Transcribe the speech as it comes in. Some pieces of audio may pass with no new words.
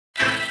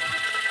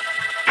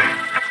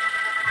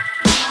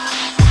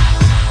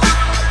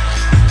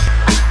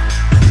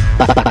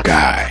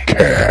Buckeye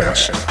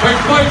Cast. They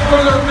fight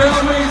for their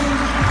families.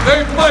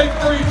 They fight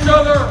for each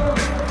other.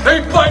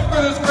 They fight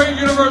for this great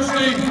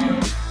university.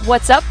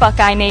 What's up,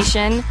 Buckeye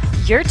Nation?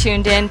 You're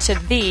tuned in to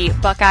the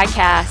Buckeye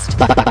Cast.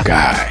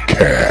 Buckeye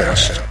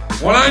Cast.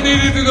 When I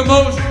needed you the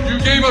most, you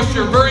gave us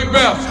your very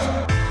best.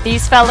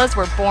 These fellas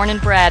were born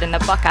and bred in the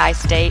Buckeye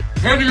State.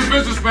 Handle your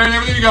business, man.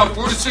 Everything you got.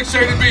 4 to 6 A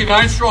to B,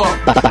 9 strong.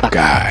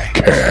 Buckeye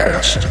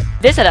Cast.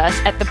 Visit us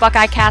at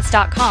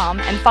thebuckeyecast.com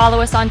and follow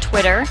us on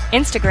Twitter,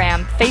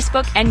 Instagram,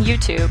 Facebook, and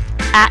YouTube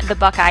at the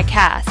Buckeye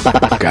Cast.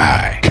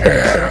 Buckeye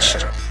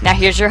Cast. Now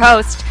here's your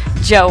host,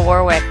 Joe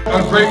Warwick.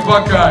 A great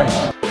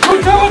Buckeye. 1,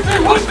 2, 3,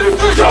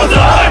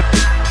 showtime!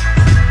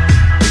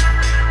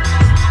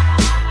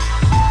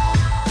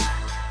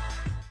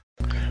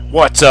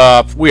 What's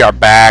up? We are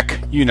back.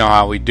 You know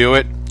how we do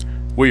it.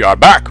 We are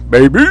back,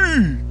 baby.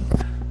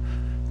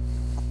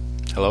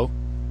 Hello?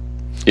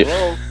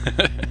 Hello?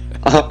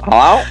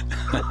 Hello?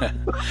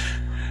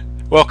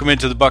 Welcome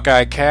into the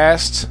Buckeye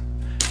Cast.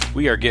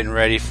 We are getting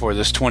ready for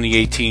this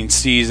 2018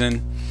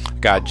 season.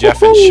 Got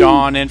Jeff and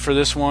Sean in for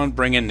this one,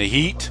 bringing the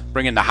heat,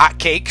 bringing the hot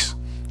cakes.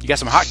 You got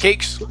some hot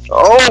cakes?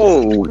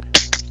 Oh,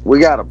 we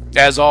got them.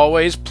 As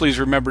always, please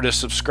remember to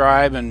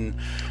subscribe and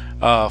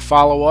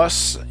follow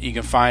us. You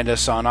can find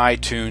us on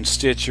iTunes,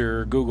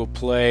 Stitcher, Google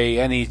Play,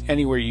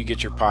 anywhere you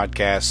get your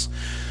podcasts.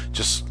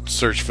 Just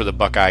search for the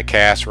Buckeye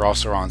Cast. We're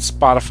also on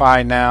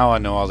Spotify now. I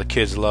know all the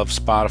kids love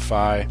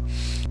Spotify.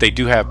 They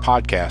do have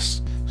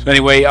podcasts. So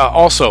anyway,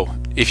 also,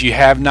 if you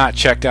have not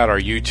checked out our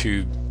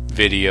YouTube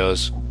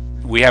videos,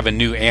 we have a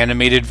new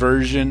animated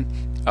version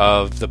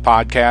of the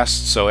podcast.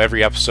 So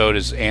every episode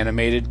is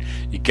animated.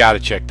 You got to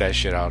check that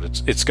shit out.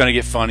 It's going to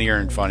get funnier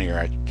and funnier,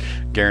 I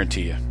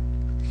guarantee you.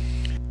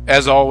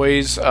 As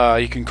always,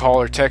 you can call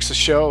or text the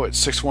show at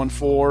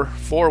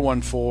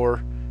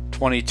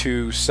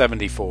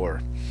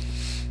 614-414-2274.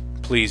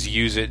 Please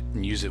use it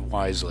and use it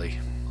wisely.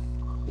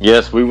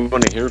 Yes, we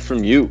want to hear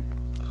from you.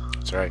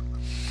 That's right.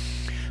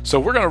 So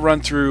we're going to run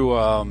through,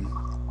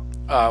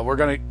 we're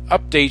going to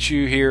update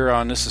you here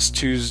on, this is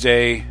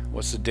Tuesday,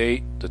 what's the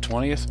date? The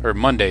 20th? Or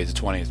Monday the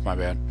 20th, my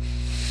bad.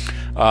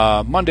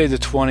 Monday the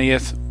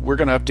 20th, we're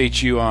going to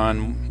update you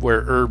on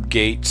where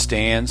Herbgate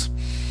stands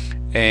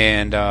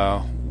and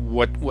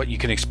what you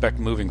can expect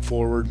moving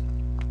forward.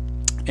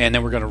 And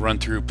then we're going to run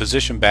through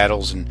position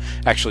battles and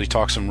actually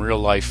talk some real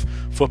life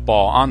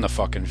football on the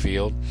fucking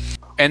field.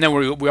 And then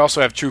we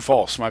also have true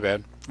false, my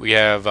bad. We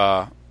have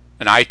an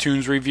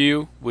iTunes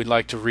review we'd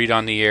like to read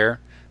on the air.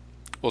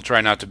 We'll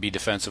try not to be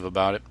defensive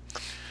about it.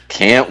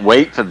 Can't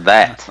wait for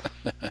that.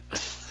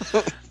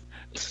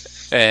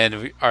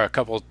 And we are a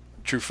couple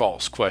true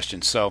false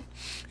questions. So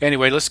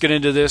anyway, let's get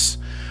into this.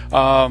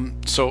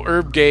 So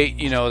Herbgate,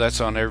 that's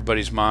on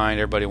everybody's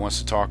mind. Everybody wants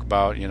to talk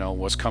about,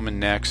 what's coming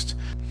next.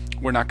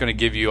 We're not going to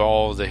give you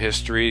all the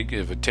history.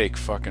 It would take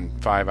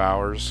fucking 5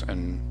 hours,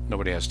 and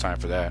nobody has time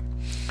for that.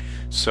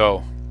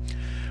 So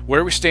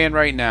where we stand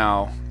right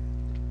now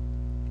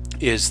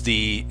is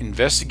the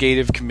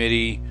investigative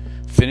committee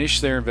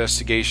finished their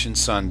investigation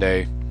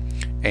Sunday,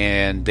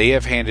 and they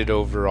have handed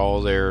over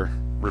all their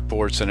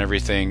reports and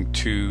everything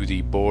to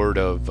the board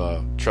of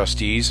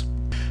trustees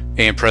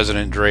and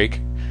President Drake.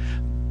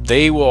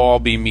 They will all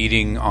be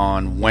meeting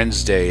on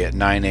Wednesday at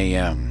 9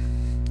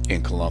 a.m.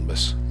 in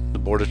Columbus. The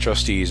board of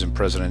trustees and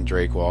President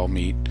Drake will all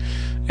meet,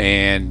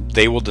 and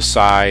they will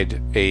decide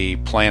a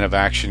plan of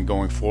action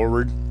going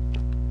forward,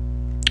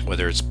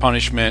 whether it's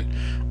punishment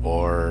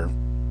or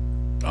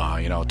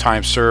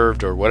time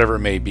served or whatever it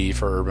may be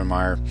for Urban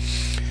Meyer.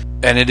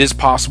 And it is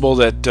possible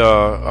that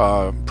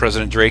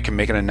President Drake can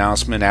make an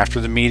announcement after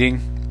the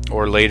meeting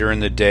or later in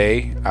the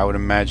day. I would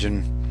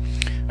imagine,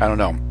 I don't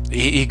know,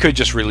 he could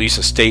just release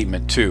a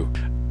statement too.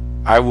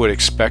 I would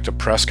expect a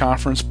press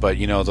conference, but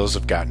those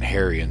have gotten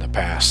hairy in the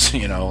past.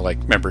 Like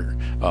remember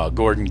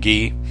Gordon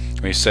Gee,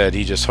 when he said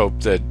he just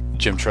hoped that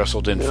Jim Tressel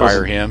didn't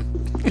fire him.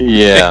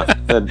 Yeah.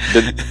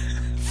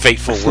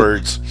 Fateful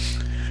words.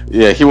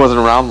 Yeah, he wasn't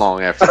around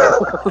long after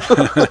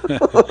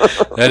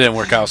that. That didn't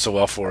work out so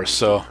well for us.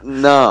 So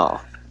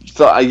no.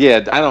 So I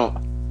don't.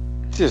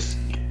 Just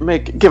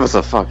give us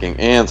a fucking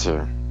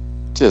answer.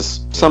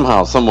 Just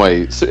somehow, some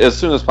way, as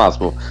soon as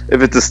possible.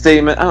 If it's a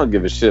statement, I don't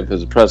give a shit if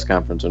it's a press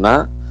conference or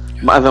not.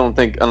 I don't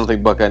think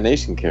Buckeye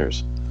Nation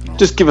cares. No.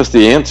 Just give us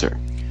the answer.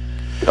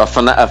 A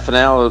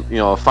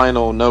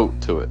final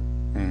note to it.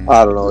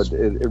 I don't know.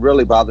 It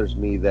really bothers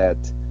me that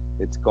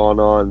it's gone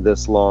on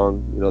this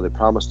long. They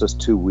promised us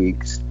 2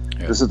 weeks.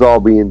 Yeah. This is all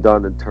being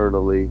done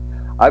internally.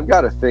 I've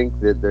got to think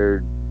that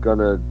they're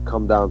gonna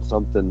come down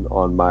something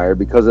on Meyer,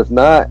 because if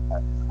not,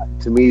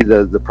 to me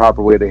the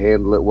proper way to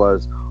handle it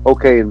was,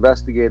 okay,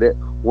 investigate it.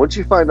 Once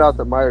you find out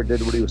that Meyer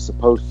did what he was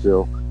supposed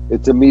to,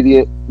 it's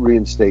immediate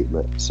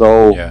reinstatement.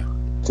 So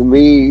to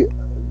me,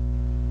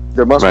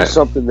 there must be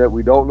something that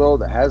we don't know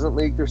that hasn't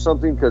leaked or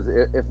something, because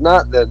if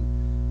not, then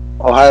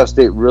Ohio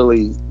State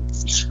really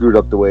screwed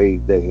up the way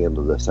they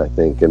handle this, I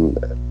think. And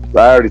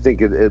I already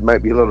think it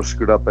might be a little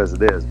screwed up as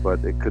it is,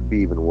 but it could be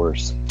even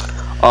worse.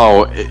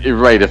 Oh,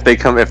 right. If they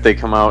come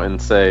out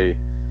and say,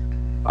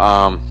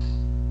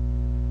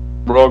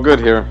 We're all good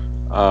here.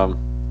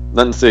 Nothing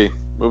to see.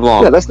 Move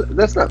along. Yeah,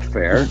 that's not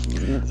fair.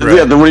 Right.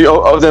 Yeah,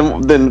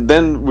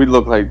 then we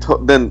look like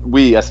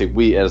I say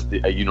we as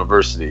a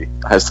university,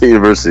 Ohio State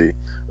University,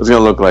 was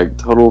gonna look like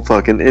total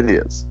fucking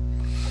idiots.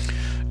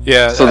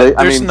 Yeah. So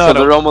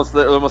they're almost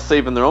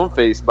saving their own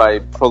face by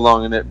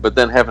prolonging it, but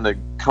then having to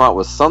come out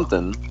with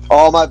something.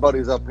 All my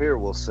buddies up here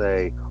will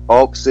say,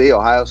 "Oh, see,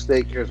 Ohio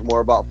State cares more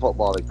about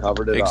football. They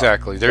covered it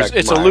Exactly. up."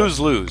 It's a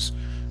lose-lose.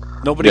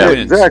 Nobody Yeah,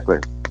 wins. exactly.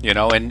 You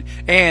know,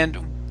 and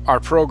our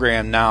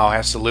program now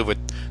has to live with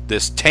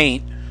this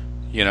taint,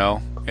 you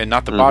know, and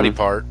not the body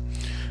part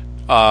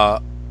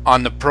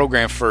on the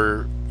program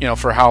for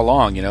how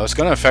long? You know, it's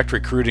going to affect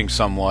recruiting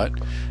somewhat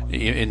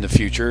in the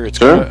future. It's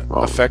going to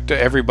affect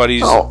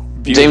everybody's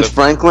view James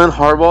Franklin,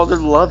 Harbaugh, they're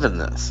loving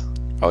this.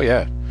 Oh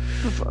yeah.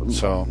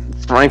 So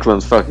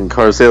Franklin's fucking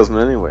car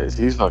salesman anyways.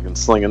 He's fucking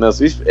slinging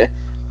this.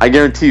 I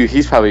guarantee you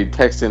he's probably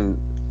texting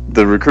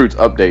the recruits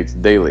updates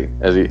daily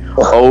as he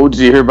did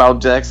you hear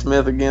about Jack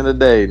Smith again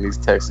today? And he's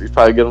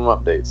probably giving them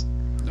updates.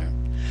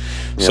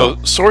 So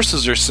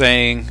sources are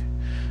saying,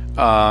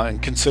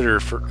 and consider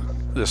for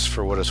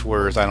what it's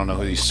worth, I don't know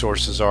who these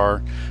sources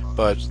are,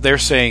 but they're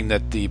saying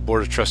that the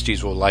Board of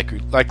Trustees will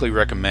likely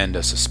recommend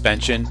a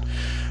suspension.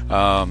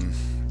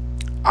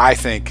 I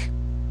think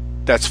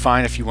that's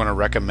fine if you want to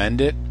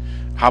recommend it.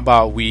 How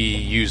about we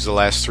use the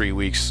last 3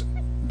 weeks,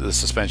 the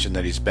suspension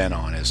that he's been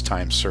on as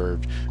time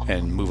served,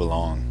 and move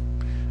along?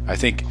 I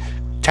think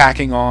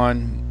tacking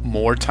on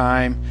more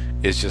time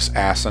is just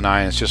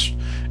asinine.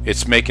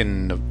 It's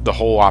making the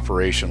whole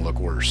operation look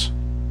worse.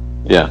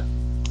 Yeah,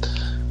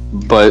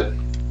 but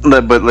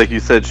like you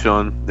said,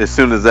 Sean, as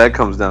soon as that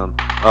comes down,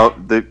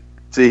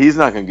 he's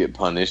not gonna get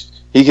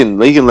punished. He can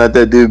let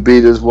that dude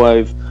beat his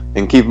wife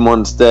and keep him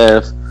on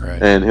staff,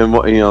 right. And him,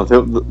 they'll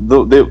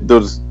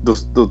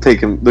take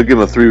him. They'll give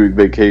him a 3-week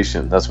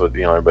vacation. That's what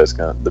everybody's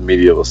the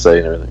media will say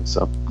and everything.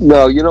 So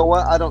no, you know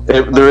what? I don't.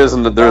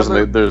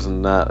 There's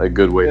not a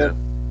good way to.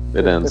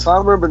 It ends. If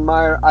I'm Urban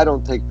Meyer, I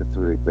don't take the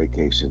 3-week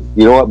vacation.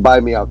 You know what? Buy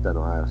me out then,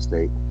 Ohio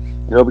State.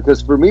 You know,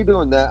 because for me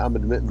doing that, I'm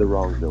admitting the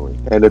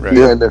wrongdoing. And if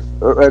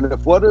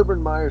if what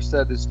Urban Meyer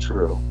said is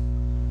true,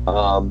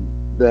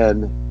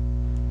 then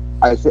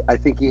I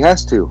think he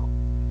has to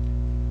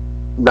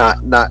not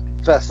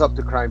fess up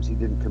to crimes he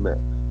didn't commit.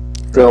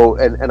 So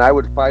and I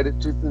would fight it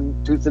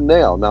tooth and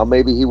nail. Now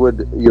maybe he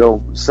would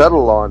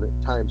settle on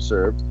time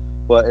served,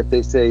 but if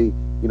they say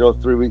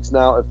 3 weeks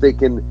now, if they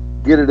can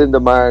get it into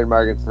Meyer and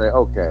Meyer can say,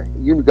 okay,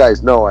 you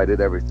guys know I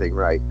did everything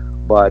right,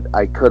 but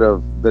I could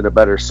have been a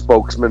better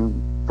spokesman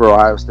for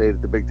Ohio State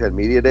at the Big Ten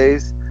Media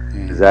Days.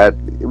 Is that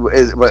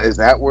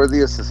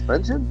worthy of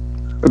suspension?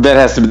 That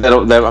has to be.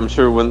 That I'm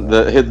sure when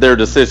their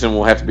decision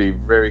will have to be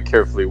very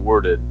carefully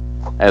worded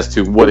as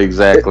to what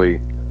exactly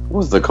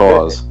was the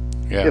cause.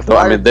 Yeah,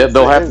 so,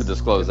 they'll have to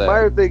disclose that. If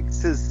Meyer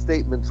thinks his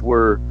statements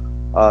were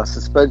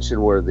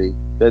suspension worthy,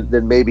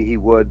 then maybe he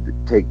would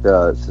take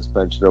the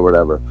suspension or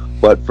whatever.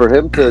 But for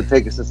him to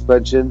take a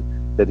suspension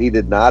that he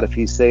did not, if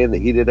he's saying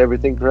that he did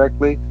everything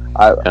correctly,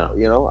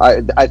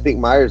 I think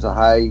Meyer's a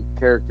high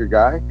character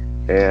guy,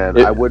 and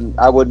I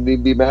wouldn't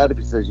even be mad if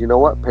he says, you know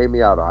what, pay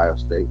me out, Ohio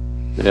State.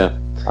 Yeah,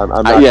 I'm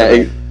not.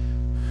 Hey,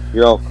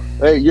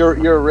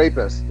 you're a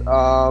rapist.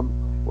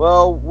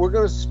 Well, we're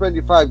going to suspend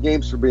you 5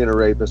 games for being a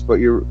rapist, but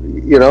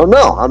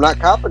no, I'm not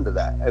copping to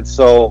that, and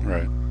so.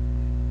 Right.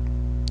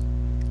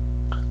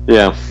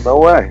 Yeah. No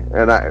way,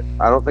 and I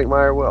don't think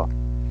Meyer will.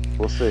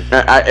 We'll see.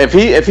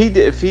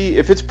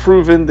 If it's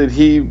proven that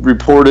he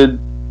reported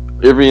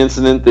every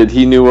incident that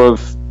he knew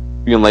of,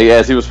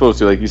 as he was supposed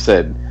to, like you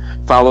said,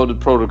 followed the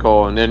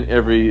protocol and then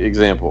every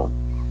example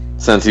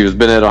since he was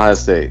been at Ohio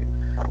State.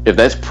 If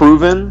that's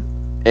proven,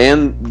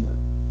 and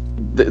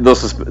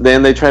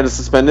then they try to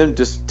suspend him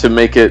just to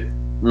make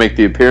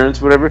the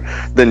appearance, whatever,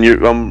 then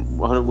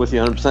I'm with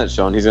you 100%,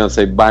 Sean. He's gonna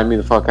say, "Buy me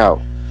the fuck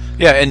out."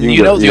 Yeah, and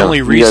the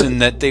only reason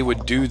that they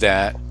would do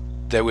that,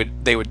 they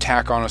would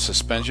tack on a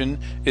suspension,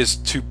 is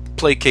to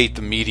placate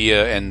the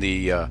media and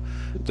the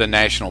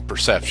national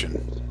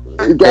perception.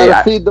 You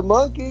gotta feed the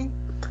monkey.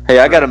 Hey,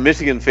 I got a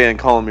Michigan fan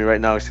calling me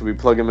right now. Should we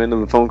plug him into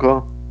the phone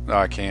call? No,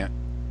 I can't.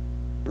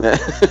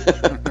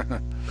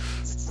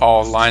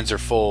 All lines are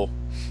full.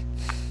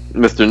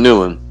 Mr.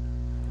 Newland.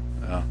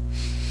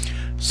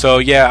 So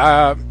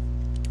yeah,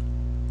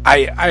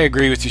 I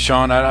agree with you,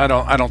 Sean. I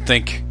don't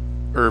think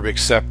Herb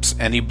accepts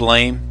any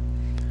blame.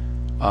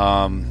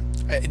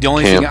 The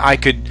only thing I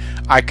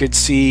could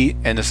see,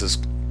 and this is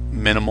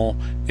minimal,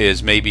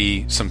 is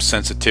maybe some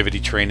sensitivity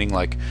training,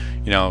 like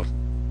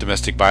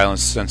domestic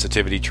violence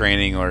sensitivity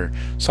training or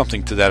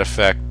something to that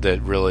effect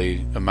that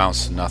really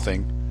amounts to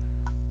nothing.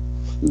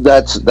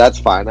 That's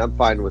fine. I'm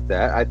fine with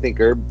that. I think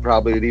Herb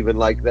probably would even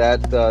like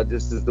that,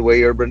 just as the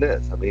way Urban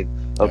is. I mean,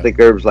 I don't think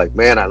Herb's like,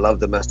 man, I love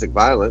domestic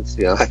violence.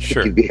 I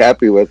think he'd be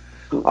happy with.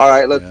 All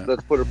right,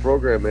 let's put a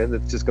program in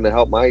that's just going to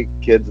help my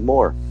kids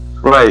more.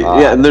 Right.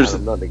 Yeah, and there's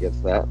nothing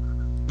against that.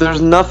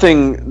 There's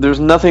nothing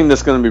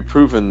that's going to be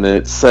proven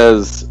that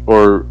says,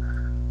 or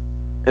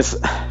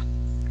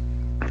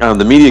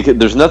The media.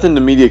 There's nothing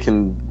the media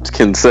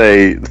can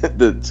say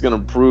that's going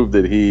to prove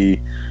that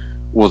he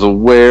was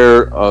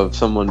aware of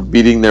someone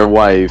beating their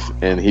wife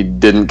and he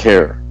didn't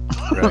care.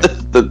 Right.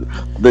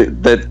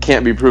 that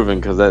can't be proven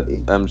because that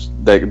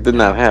did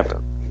not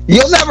happen.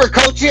 You'll never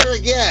coach here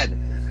again.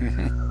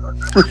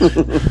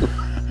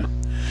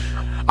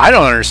 I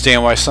don't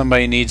understand why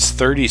somebody needs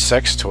 30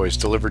 sex toys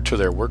delivered to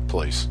their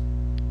workplace.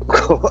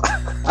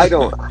 I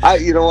don't.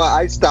 You know what?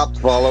 I stopped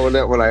following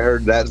it when I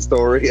heard that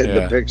story and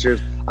the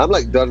pictures. I'm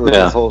like done with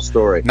this whole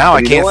story. Now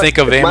and I can't think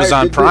of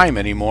Amazon Prime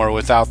anymore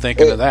without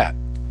thinking of that.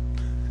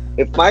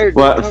 If Meyer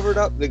did cover it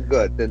up, then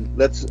good. Then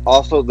let's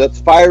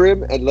fire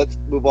him and let's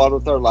move on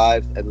with our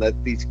lives and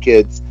let these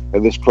kids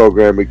and this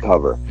program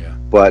recover. Yeah.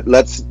 But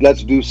let's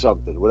do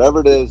something. Whatever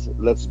it is,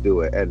 let's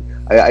do it. And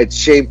it's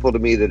shameful to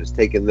me that it's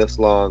taken this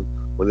long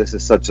when this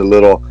is such a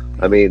little.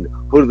 I mean,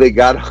 who do they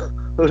got?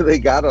 Who do they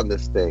got on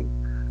this thing?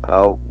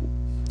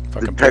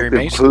 Fucking Perry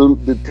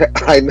Mason.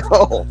 I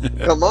know.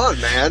 Come on,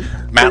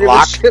 man.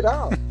 Matlock. Shit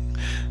out.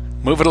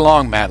 Move it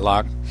along,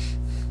 Matlock.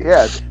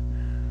 Yeah.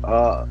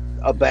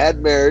 A bad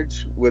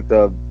marriage with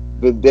a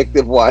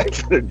vindictive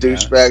wife and a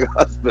douchebag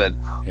husband.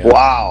 Yeah.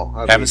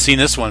 Wow. Haven't seen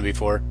this one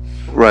before.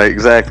 Right,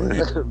 exactly.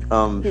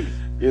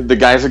 The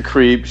guy's a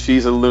creep.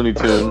 She's a Looney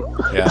Tune.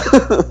 Yeah.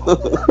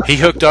 He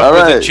hooked up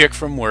with a chick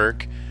from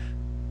work.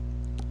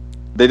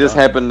 He just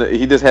happened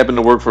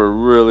to work for a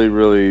really,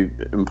 really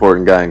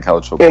important guy in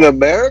college football. In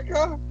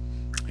America?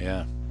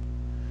 Yeah.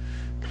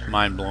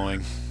 Mind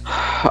blowing.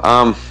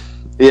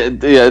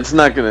 It's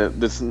not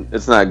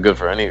good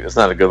for it's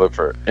not a good look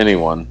for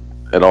anyone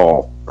at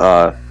all.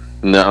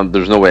 No,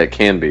 there's no way it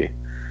can be.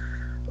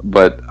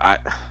 But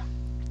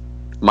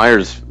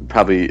Meyer's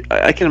probably,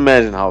 I can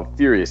imagine how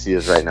furious he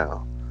is right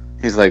now.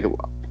 He's like,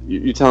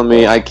 you telling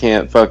me I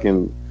can't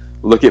fucking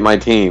look at my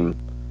team?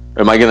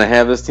 Am I going to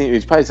have this team?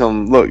 He's probably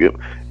telling them, look,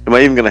 am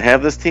I even going to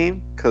have this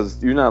team?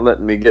 Because you're not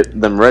letting me get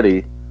them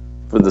ready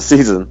for the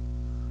season.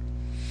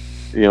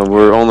 You know,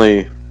 we're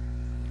only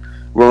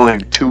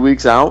 2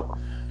 weeks out.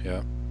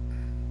 Yeah.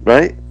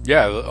 Right?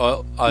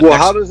 Yeah.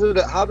 How does it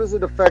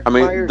affect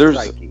Meyer's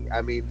psyche?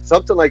 I mean,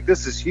 something like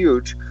this is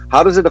huge.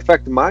 How does it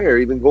affect Meyer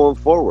even going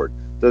forward?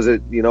 Does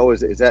it,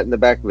 is that in the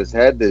back of his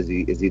head? Is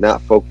he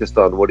not focused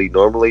on what he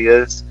normally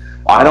is?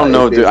 I don't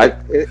know, dude. I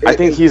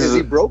think is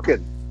he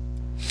broken?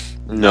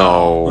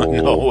 No,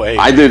 no way.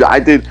 I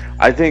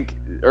think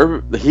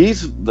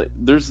he's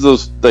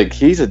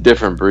he's a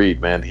different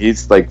breed, man.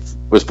 He's like,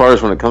 as far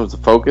as when it comes to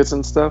focus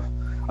and stuff,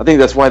 I think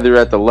that's why they're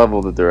at the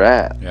level that they're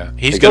at. Yeah,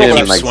 he's going to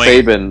keep like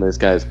swinging. Saban, these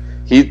guys.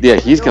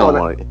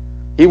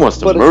 He wants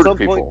to murder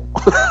people.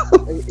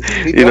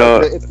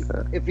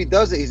 If he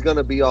does it, he's going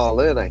to be all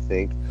in, I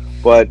think.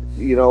 But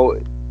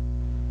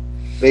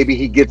maybe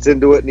he gets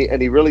into it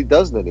and he really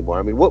doesn't anymore.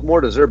 I mean, what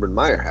more does Urban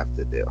Meyer have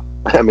to do?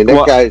 I mean,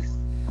 that guy.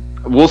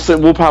 We'll see.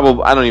 We'll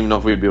probably. I don't even know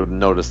if we'd be able to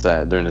notice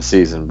that during the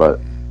season,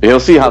 but you'll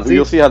see how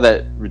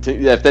that.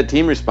 If that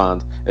team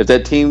responds,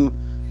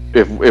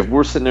 if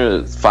we're sitting there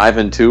at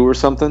 5-2 or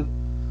something,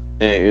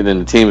 and then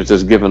the team is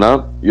just giving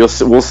up,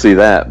 we'll see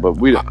that.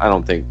 But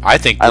I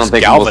think this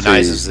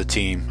galvanizes the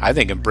team. I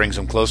think it brings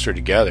them closer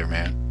together,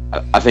 man.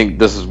 I think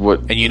this is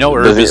what. And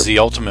Herb is the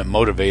ultimate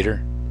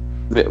motivator.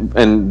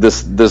 And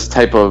this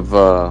type of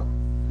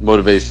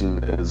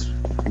motivation is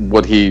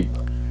what he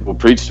will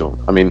preach to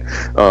them. I mean,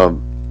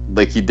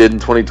 like he did in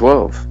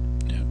 2012.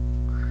 Yeah.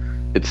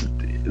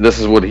 This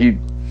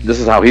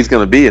is how he's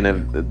going to be,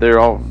 and they're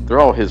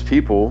all his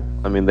people.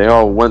 I mean, they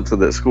all went to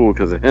that school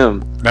because of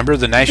him. Remember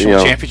the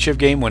national championship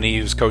game when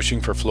he was coaching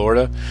for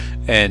Florida,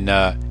 and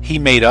he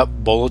made up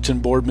bulletin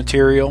board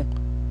material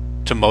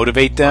to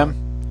motivate them.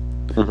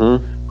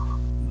 Mm-hmm.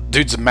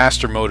 Dude's a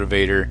master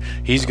motivator.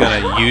 He's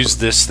going to use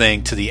this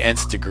thing to the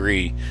nth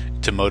degree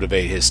to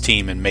motivate his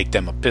team and make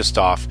them a pissed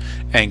off,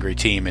 angry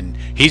team, and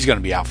he's going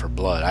to be out for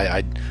blood.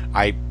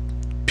 I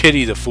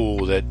pity the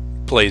fool that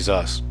plays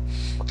us.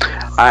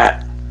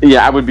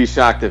 I would be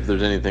shocked if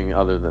there's anything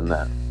other than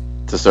that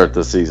to start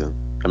the season.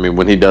 I mean,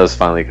 when he does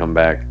finally come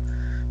back.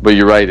 But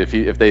you're right.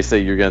 If they say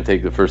you're going to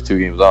take the first 2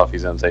 games off,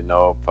 he's going to say,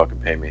 no, fucking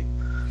pay me.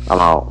 I'm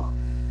out.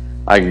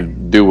 I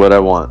can do what I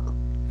want.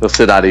 He'll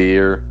sit out a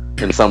year,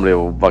 and somebody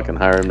will fucking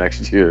hire him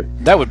next year.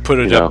 That would put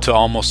it up to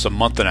almost a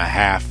month and a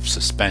half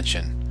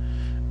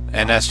suspension,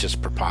 and that's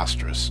just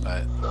preposterous.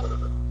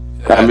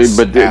 I'm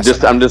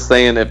just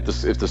saying, if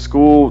the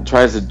school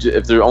tries to,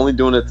 if they're only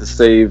doing it to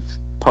save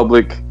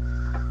public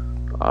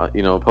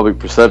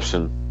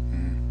perception,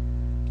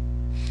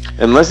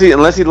 unless he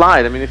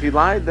lied. I mean, if he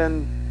lied,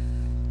 then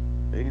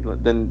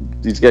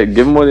he's got to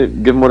give him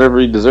whatever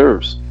he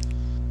deserves.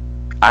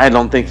 I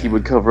don't think he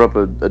would cover up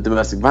a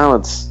domestic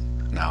violence.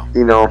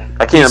 No,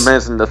 I can't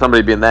imagine that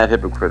somebody being that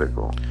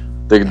hypocritical.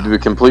 They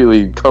could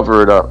completely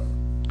cover it up.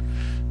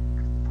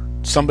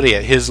 Somebody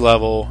at his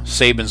level,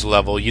 Saban's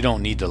level, you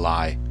don't need to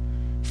lie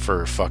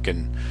for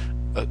fucking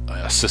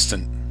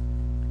assistant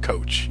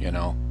coach,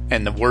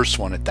 and the worst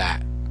one at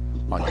that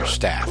on your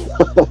staff,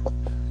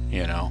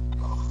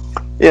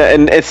 Yeah,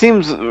 and it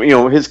seems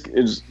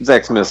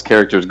Zach Smith's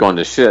character is going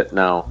to shit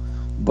now,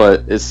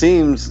 But it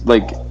seems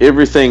like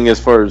everything as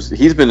far as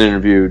he's been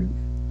interviewed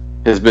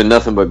has been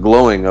nothing but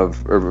glowing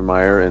of Urban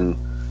Meyer, and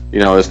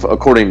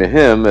according to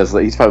him, as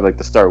he's probably like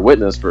the star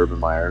witness for Urban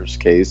Meyer's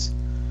case.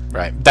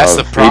 Right. That's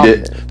the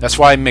problem. That's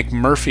why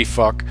McMurphy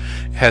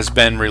has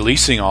been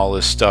releasing all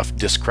this stuff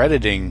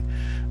discrediting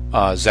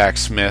Zach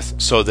Smith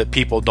so that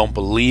people don't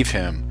believe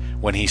him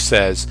when he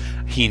says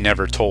he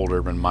never told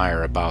Urban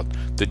Meyer about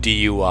the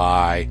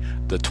DUI,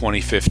 the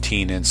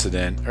 2015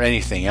 incident, or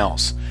anything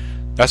else.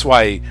 That's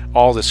why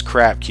all this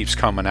crap keeps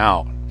coming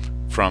out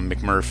from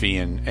McMurphy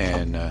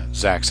and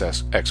Zach's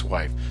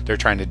ex-wife. They're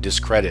trying to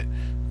discredit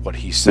what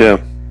he's saying.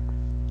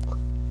 Yeah.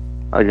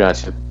 I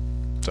got you.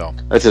 So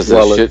that's just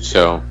a shit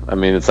show. I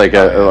mean, it's like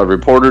a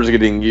reporter's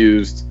getting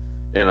used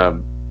in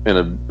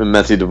a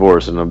messy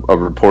divorce, and a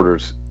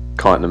reporter's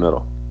caught in the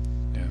middle.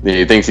 Yeah.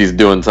 He thinks he's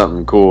doing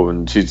something cool,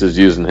 and she's just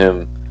using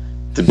him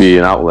to be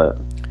an outlet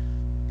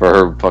for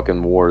her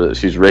fucking war that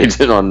she's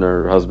raging on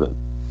her husband.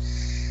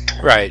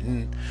 Right.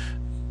 And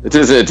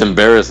it's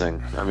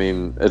embarrassing. I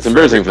mean, it's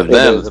embarrassing for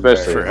them,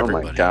 especially. For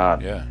everybody. Oh my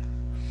god. Yeah.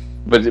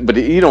 But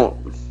you don't.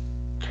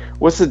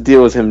 What's the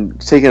deal with him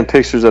taking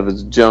pictures of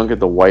his junk at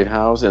the White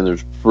House and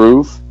there's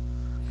proof?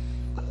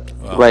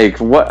 Well, like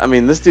what? I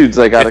mean, this dude's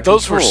like out of control.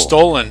 If those were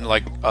stolen,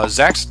 like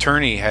Zach's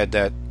attorney had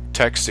that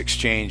text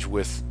exchange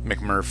with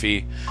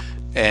McMurphy,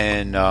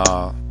 and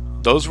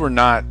those were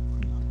not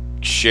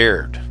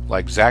shared.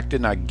 Like Zach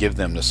did not give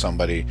them to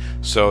somebody,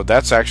 so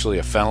that's actually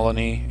a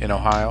felony in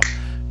Ohio.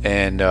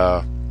 And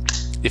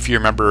if you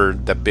remember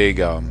the big,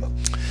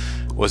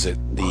 was it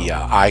the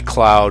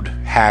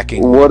iCloud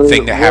hacking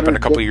thing that happened a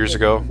couple of years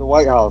ago? The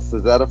White House,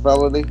 is that a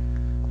felony?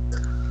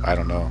 I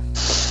don't know.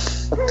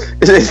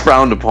 It's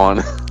frowned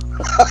upon.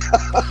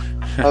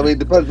 I mean,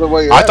 depends on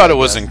where you're I thought it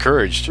was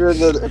encouraged.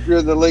 If you're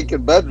in the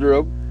Lincoln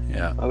bedroom,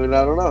 yeah. I mean,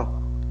 I don't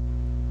know.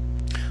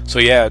 So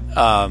yeah,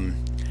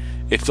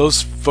 if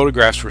those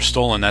photographs were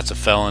stolen, that's a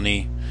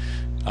felony.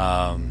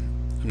 I'm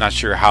not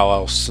sure how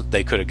else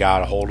they could have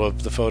got a hold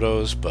of the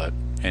photos, but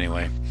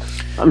anyway.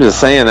 I'm just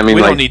saying. I mean,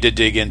 we don't need to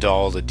dig into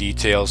all the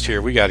details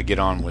here. We got to get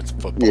on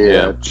with football.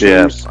 Yeah.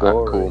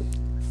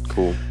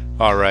 Cool.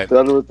 All right.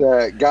 Done with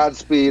that.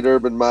 Godspeed,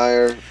 Urban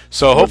Meyer.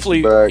 So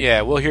hopefully,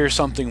 we'll hear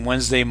something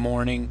Wednesday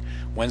morning,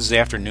 Wednesday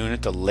afternoon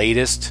at the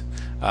latest.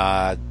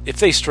 If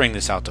they string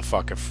this out to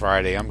fucking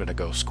Friday, I'm gonna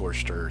go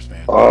scorched earth,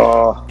 man.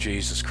 Oh,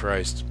 Jesus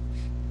Christ.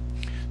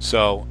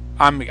 So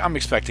I'm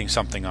expecting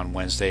something on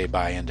Wednesday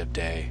by end of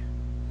day.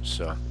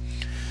 So, all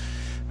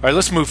right,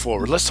 let's move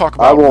forward. Let's talk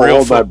about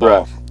real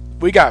football.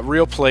 We got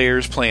real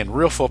players playing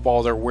real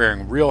football. They're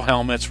wearing real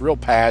helmets, real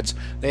pads.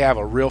 They have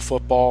a real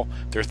football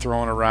they're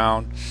throwing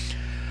around.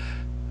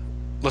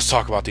 Let's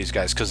talk about these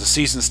guys because the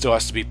season still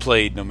has to be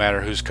played no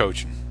matter who's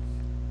coaching.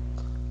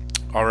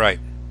 All right,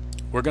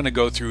 we're going to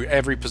go through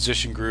every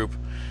position group.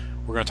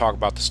 We're going to talk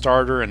about the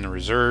starter and the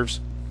reserves,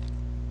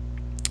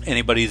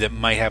 anybody that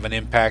might have an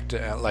impact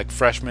like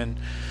freshmen,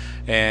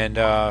 and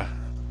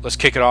let's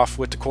kick it off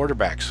with the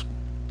quarterbacks.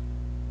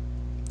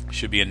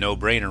 Should be a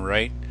no-brainer,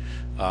 right?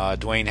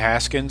 Dwayne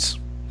Haskins,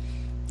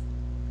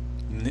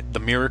 the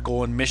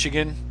miracle in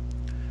Michigan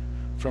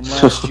from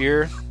last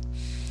year,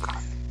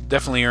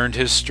 definitely earned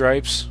his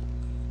stripes.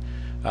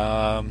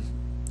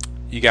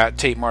 You got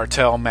Tate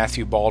Martell,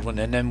 Matthew Baldwin,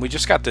 and then we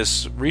just got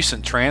this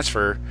recent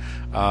transfer,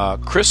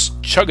 Chris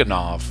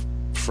Chugunov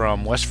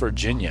from West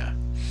Virginia.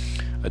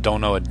 I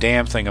don't know a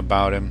damn thing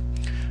about him.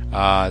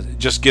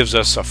 Just gives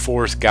us a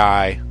fourth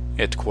guy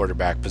at the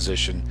quarterback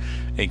position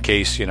in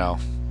case,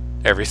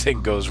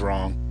 everything goes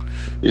wrong.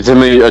 You tell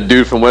me a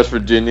dude from West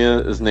Virginia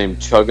is named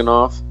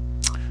Chugunov?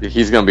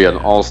 He's going to be an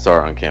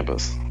all-star on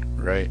campus.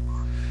 Right.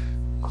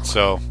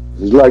 So.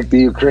 He's like the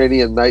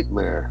Ukrainian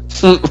nightmare.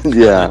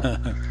 Yeah.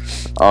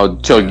 I'll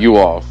chug you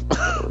off.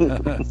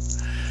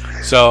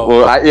 So.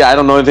 Well, I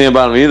don't know anything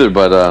about him either,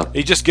 but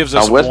he just gives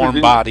us a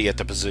warm body at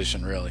the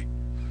position, really.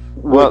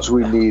 Which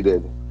we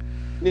needed.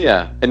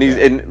 Yeah,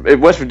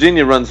 and West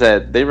Virginia runs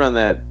that. They run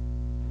that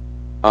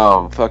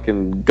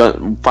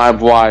fucking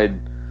five wide,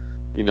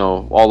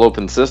 all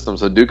open system.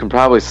 So Duke can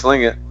probably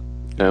sling it,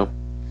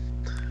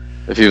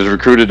 if he was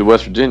recruited to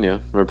West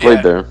Virginia or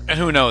played there. And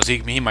who knows?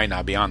 He might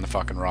not be on the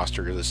fucking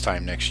roster this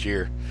time next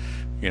year.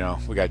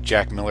 We got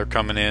Jack Miller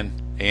coming in,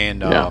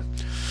 and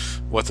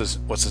what's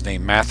his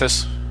name?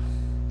 Mathis,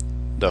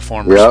 the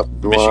former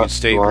Michigan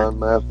State.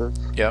 Mathis.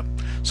 Yep.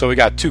 So we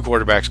got two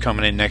quarterbacks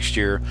coming in next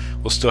year.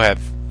 We'll still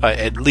have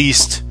at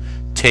least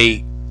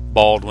Tate,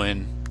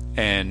 Baldwin,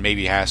 and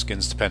maybe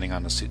Haskins, depending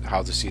on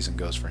how the season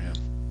goes for him.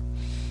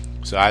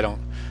 So I don't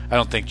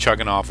think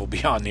Chugunov will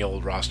be on the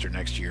old roster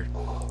next year.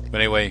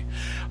 But anyway,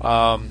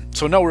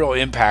 so no real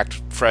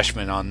impact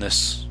freshman on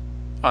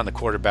the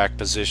quarterback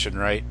position,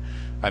 right?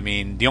 I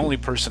mean, the only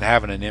person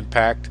having an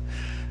impact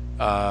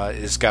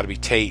is got to be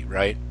Tate,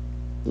 right?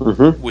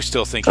 Mm-hmm. We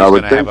still think he's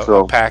going to have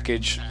a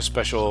package, a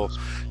special,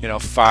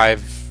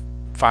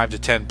 5 to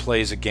 10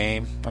 plays a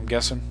game, I'm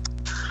guessing.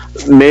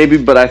 Maybe,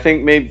 but I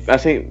think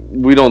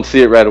we don't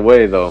see it right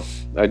away though.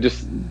 I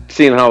just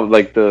seeing how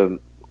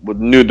with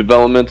new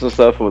developments and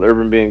stuff with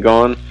Urban being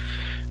gone,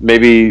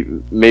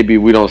 maybe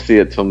we don't see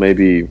it till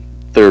maybe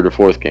third or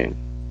fourth game.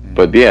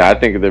 But yeah, I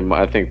think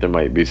there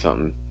might be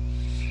something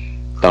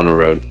down the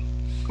road.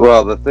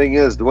 Well, the thing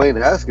is,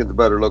 Dwayne Haskins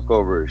better look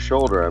over his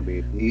shoulder. I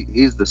mean,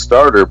 he's the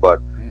starter,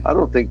 but I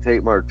don't think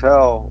Tate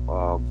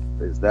Martell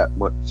is that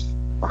much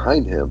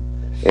behind him.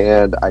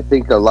 And I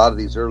think a lot of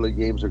these early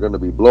games are going to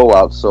be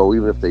blowouts. So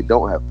even if they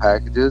don't have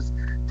packages,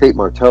 Tate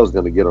Martell is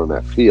going to get on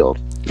that field.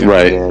 Yeah,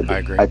 right. And I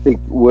agree. I think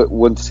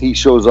once he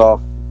shows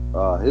off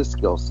his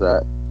skill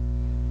set,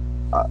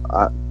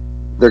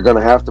 they're going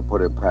to have to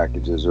put in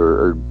packages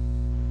or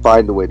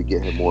find a way to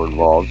get him more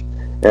involved.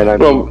 And I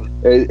mean,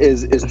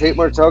 is Tate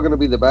Martell going to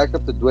be the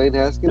backup to Dwayne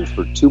Haskins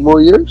for 2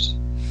 more years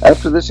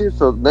after this year?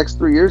 So the next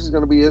 3 years is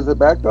going to be his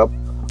backup?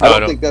 I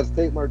don't think that's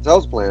Tate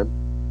Martell's plan.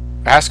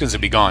 Haskins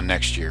will be gone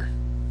next year,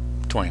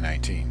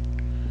 2019.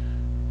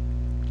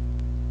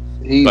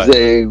 He's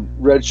a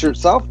redshirt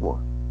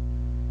sophomore.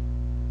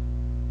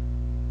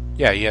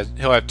 Yeah,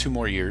 he'll have 2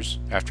 more years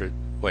after.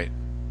 Wait.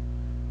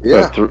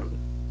 Yeah.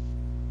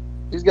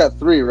 He's got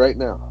 3 right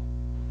now.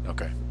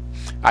 Okay.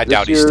 I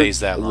doubt he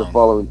stays that long. The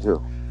following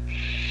 2.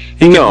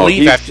 He can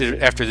leave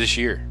after this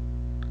year.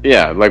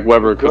 Yeah, like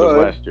Weber could have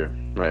last year.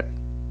 Right.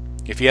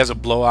 If he has a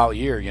blowout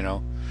year,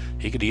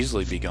 he could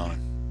easily be gone.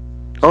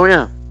 Oh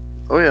yeah.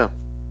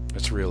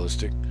 That's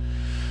realistic.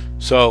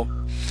 So,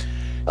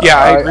 yeah,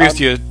 I agree with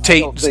you.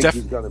 Tate, I don't think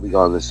he's going to be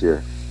gone this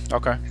year.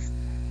 Okay.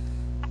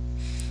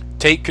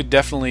 Tate could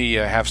definitely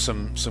have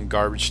some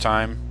garbage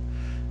time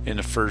in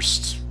the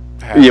first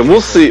half. Yeah,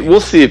 we'll see.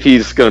 We'll see if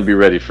he's going to be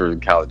ready for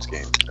the college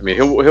game. I mean,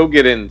 he'll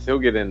get in. He'll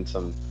get in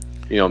some,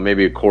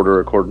 maybe a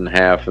quarter and a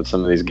half of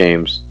some of these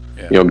games.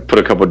 Yeah. Put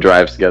a couple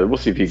drives together. We'll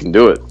see if he can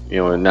do it.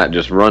 And not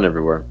just run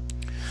everywhere.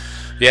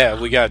 Yeah,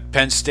 we got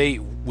Penn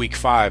State week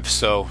 5,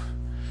 so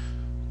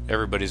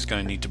everybody's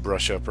going to need to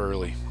brush up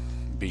early,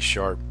 be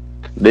sharp.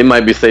 They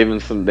might be saving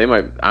some.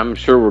 I'm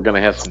sure we're going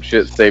to have some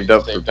shit saved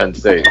up for Penn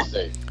State.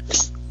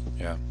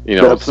 Yeah.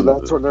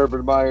 That's when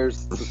Urban Meyer's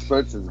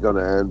suspension is going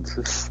to end.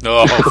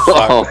 Oh,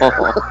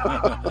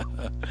 fuck.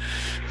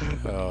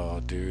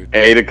 Oh, dude.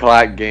 8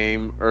 o'clock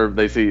game, or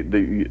they see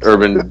the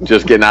Urban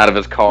just getting out of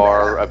his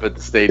car up at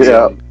the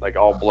stadium, like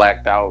all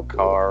blacked out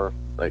car.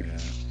 Like,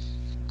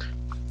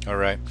 all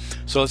right.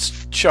 So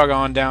let's chug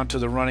on down to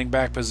the running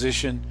back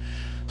position.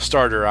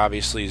 Starter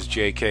obviously is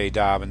J.K.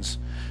 Dobbins.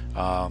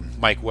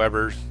 Mike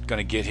Weber going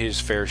to get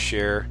his fair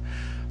share.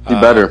 He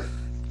better.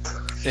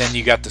 And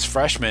you got this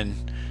freshman,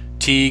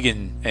 Teague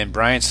and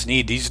Brian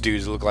Snead. These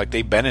dudes look like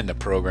they've been in the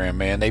program,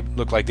 man. They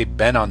look like they've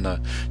been on the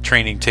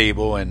training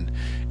table and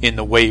in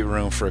the weight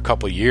room for a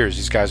couple of years.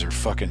 These guys are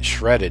fucking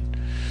shredded.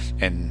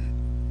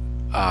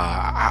 And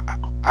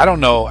I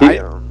don't know.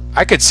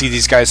 I could see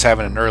these guys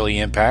having an early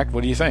impact.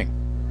 What do you think?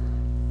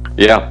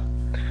 Yeah.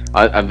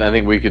 I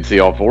think we could see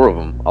all 4 of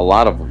them, a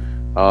lot of them,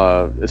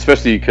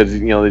 especially because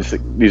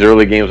these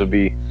early games would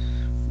be a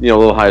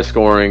little high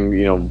scoring,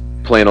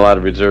 playing a lot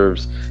of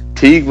reserves.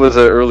 Teague was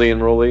an early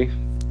enrollee,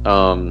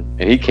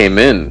 and he came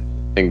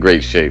in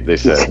great shape. They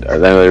said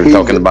they were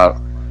talking about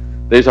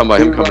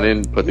him coming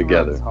in put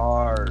together.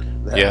 Hard.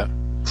 Yeah.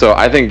 So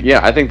I think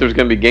there's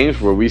going to be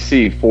games where we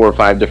see 4 or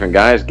 5 different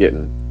guys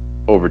getting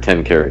over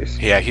 10 carries.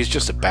 Yeah, he's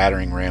just a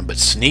battering ram, but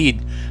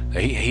Snead.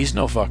 He's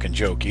no fucking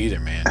joke either,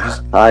 man.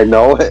 I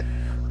know it.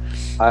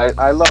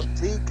 I love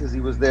Teague because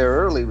he was there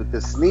early, but the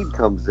Snead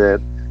comes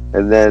in,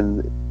 and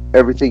then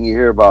everything you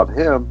hear about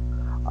him,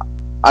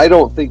 I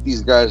don't think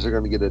these guys are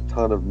going to get a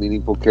ton of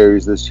meaningful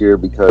carries this year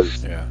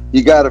because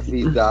you got to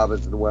feed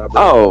Dobbins and Weber.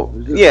 Oh,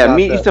 yeah,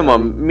 he's talking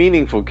about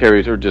meaningful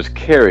carries or just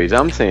carries.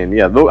 I'm saying,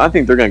 I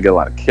think they're going to get a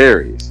lot of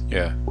carries.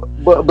 Yeah.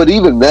 But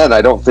even then,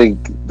 I don't think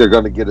they're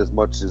going to get as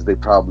much as they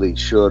probably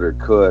should or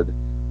could.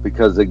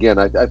 Because, again,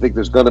 I think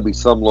there's going to be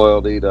some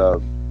loyalty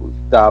to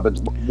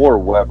Dobbins, more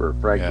Weber,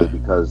 frankly,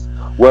 because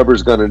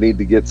Weber's going to need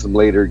to get some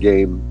later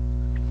game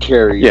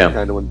carries,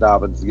 kind of when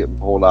Dobbins is getting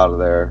pulled out of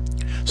there.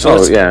 So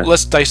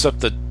let's dice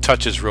up the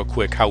touches real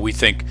quick, how we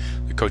think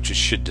the coaches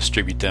should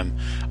distribute them.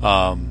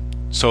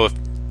 So if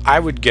I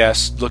would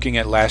guess, looking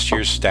at last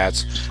year's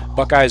stats,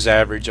 Buckeyes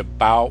average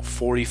about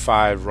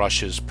 45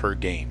 rushes per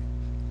game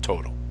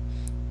total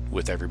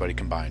with everybody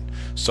combined.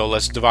 So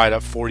let's divide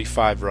up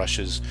 45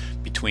 rushes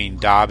between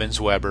Dobbins,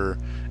 Weber,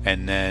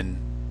 and then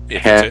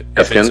if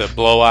it's a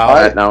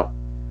blowout.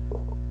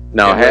 Because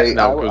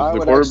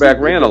the quarterback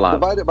ran a lot.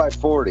 Divide it by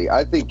 40.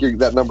 I think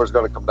that number's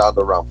going to come down to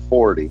around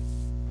 40.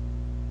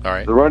 All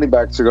right. The running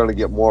backs are going to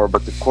get more,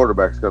 but the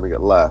quarterback's going to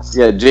get less.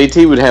 Yeah,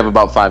 JT would have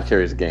about 5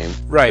 carries a game.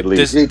 Right.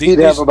 JT'd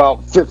have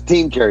about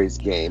 15 carries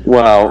a game.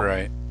 Well,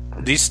 right.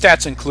 These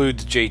stats include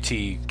the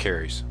JT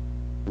carries.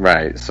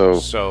 Right. So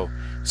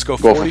let's go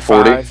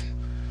 45.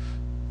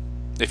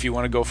 If you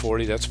want to go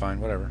 40, that's fine.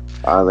 Whatever.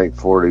 I think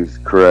 40 is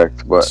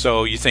correct. But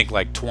so you think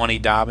like 20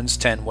 Dobbins,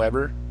 10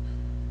 Weber?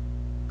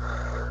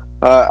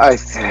 I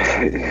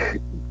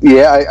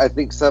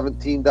think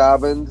 17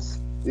 Dobbins.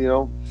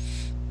 15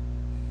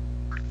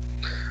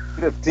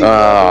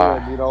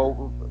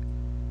 Weber,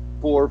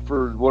 4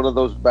 for one of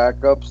those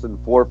backups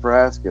and 4 for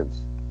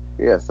Haskins.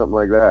 Yeah, something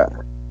like that.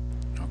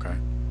 Okay.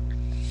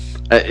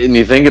 And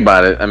you think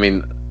about it, I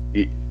mean,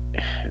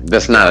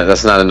 that's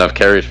not enough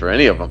carries for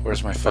any of them.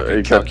 Where's my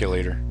fucking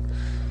calculator?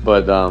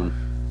 But you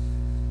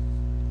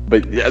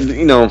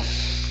know,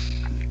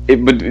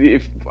 but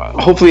if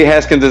hopefully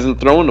Haskins isn't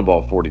throwing the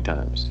ball 40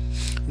 times.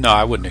 No,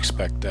 I wouldn't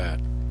expect that.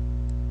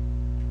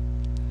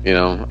 You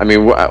know, I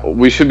mean,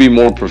 we should be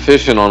more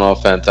proficient on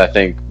offense. I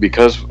think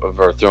because of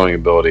our throwing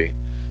ability,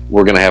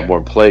 we're going to have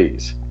more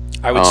plays.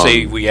 I would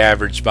say we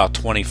averaged about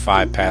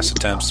 25 pass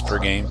attempts per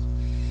game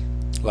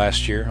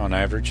last year on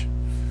average.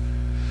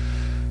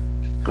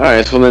 All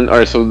right,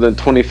 so then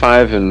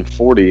 25 and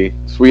 40.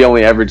 So we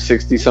only average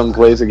 60 some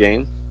plays a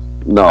game.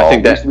 No, I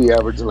think that we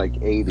averaging like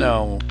 80.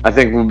 No, I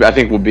think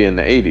we'll be in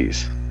the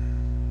 80s.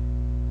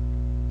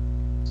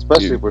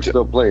 Especially if we're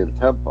still playing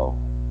tempo.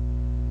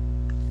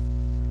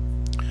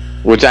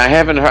 Which I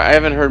haven't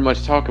heard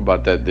much talk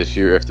about that this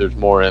year. If there's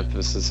more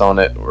emphasis on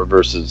it, or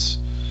versus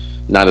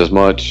not as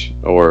much,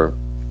 or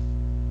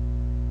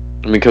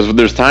I mean, because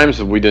there's times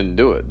when we didn't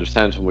do it. There's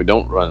times when we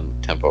don't run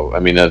tempo. I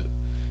mean,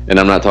 and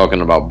I'm not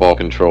talking about ball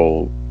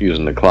control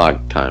using the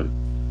clock time.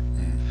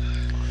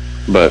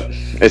 But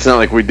it's not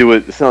like we do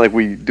it. It's not like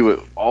we do it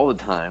all the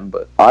time.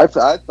 But I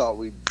thought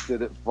we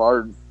did it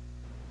far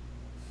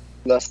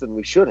less than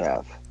we should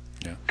have.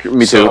 yeah.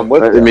 me too.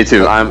 Me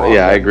too.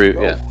 I agree.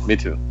 Yeah, me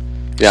too.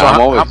 Yeah, So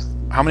I'm always.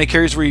 how many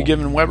carries were you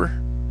giving Weber?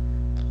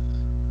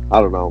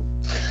 I don't know.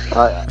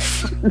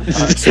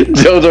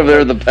 Joe's over there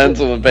with the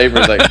pencil and paper.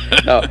 Like,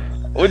 no,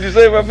 what'd you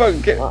say about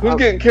fucking? Who's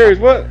getting carries?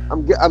 What?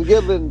 I'm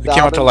giving. It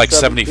came out to like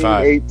 17,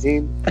 75.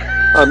 18.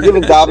 I'm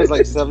giving Dobbins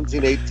like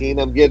 17, 18.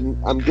 I'm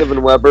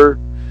giving Weber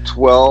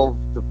 12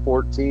 to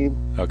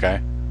 14.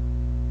 Okay.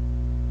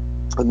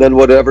 And then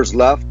whatever's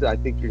left, I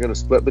think you're going to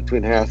split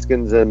between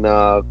Haskins and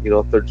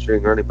third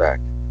string running back.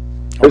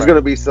 There's going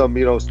to be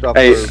some stuff.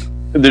 Hey,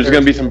 there's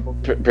going to be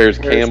some Paris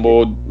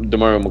Campbell,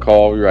 Demario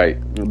McCall. You're right.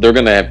 They're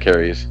going to have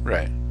carries.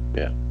 Right.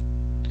 Yeah.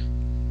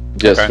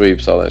 Jet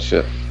sweeps, all that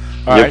shit.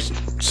 All right.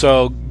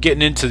 So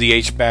getting into the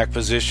H-back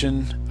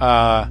position,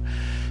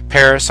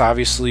 Paris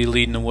obviously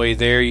leading the way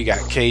there. You got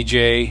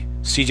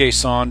KJ, CJ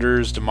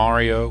Saunders,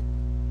 Demario.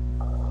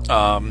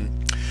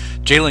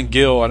 Jalen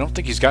Gill, I don't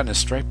think he's gotten his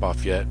stripe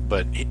off yet,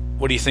 but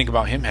what do you think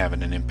about him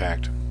having an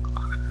impact?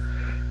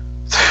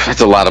 That's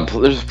a lot of.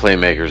 There's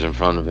playmakers in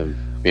front of him.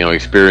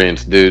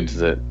 Experienced dudes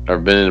that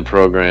have been in the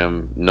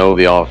program, know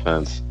the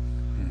offense.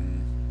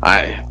 He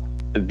might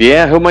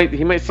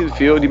see the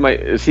field.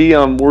 Is he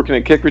working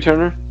at kick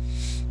returner?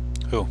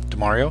 Who?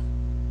 Demario?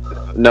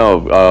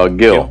 No,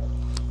 Gill.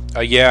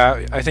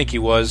 Yeah, I think he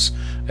was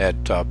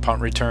at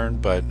punt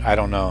return, but I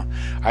don't know.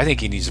 I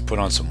think he needs to put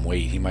on some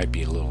weight. He might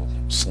be a little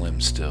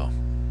slim still.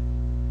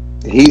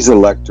 He's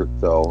electric,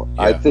 though.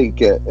 Yeah. I think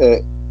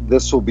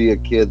this will be a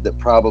kid that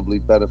probably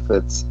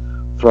benefits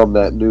from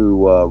that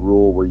new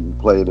rule where you can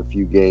play in a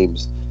few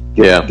games.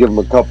 Give him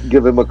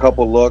a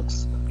couple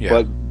looks. Yeah.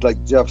 But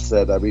like Jeff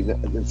said, I mean,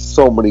 there's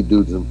so many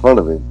dudes in front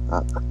of him.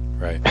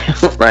 Right.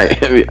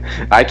 Right. I mean,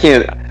 I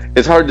can't.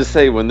 It's hard to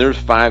say when there's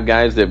 5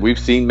 guys that we've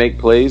seen make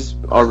plays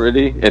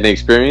already and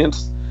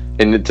experienced,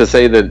 and to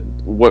say that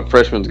what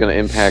freshman's going to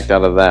impact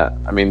out of that.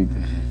 I mean,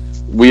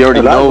 we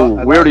already know.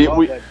 I love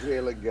that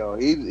Jalen Gill.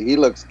 He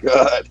looks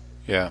good.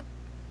 Yeah.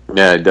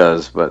 Yeah, it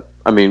does. But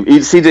I mean,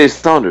 CJ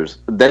Saunders,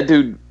 that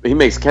dude, he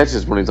makes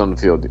catches when he's on the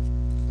field.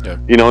 Yeah.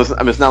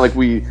 It's not like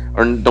we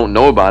don't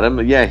know about him.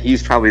 But yeah,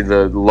 he's probably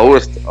the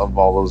lowest of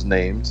all those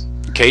names.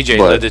 KJ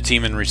led the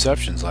team in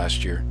receptions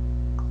last year.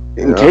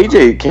 And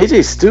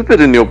KJ's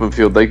stupid in the open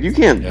field. Like you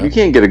can't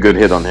get a good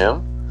hit on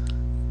him.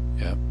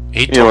 Yeah,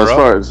 he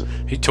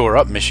tore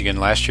up Michigan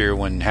last year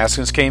when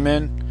Haskins came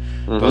in.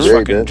 Mm-hmm. Those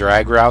fucking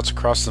drag routes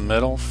across the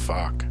middle.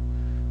 Fuck.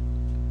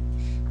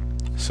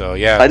 So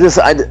yeah, I just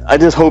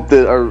hope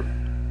that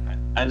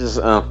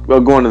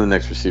we'll go on to the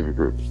next receiver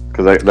group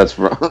because that's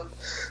where I'm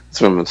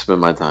gonna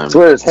spend my time. That's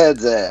where his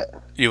head's at.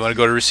 You want to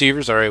go to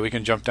receivers? All right, we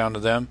can jump down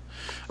to them.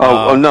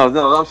 No,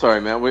 I'm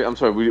sorry, man. I'm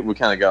sorry. We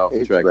kind of got off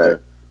the track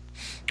there.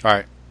 All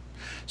right.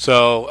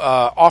 So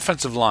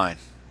offensive line.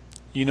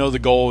 The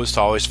goal is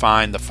to always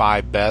find the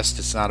 5 best.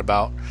 It's not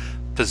about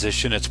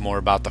position. It's more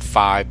about the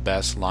 5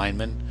 best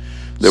linemen.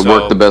 They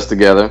work the best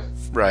together.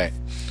 Right.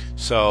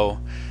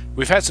 So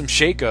we've had some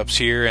shakeups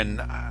here,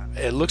 and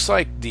it looks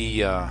like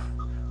the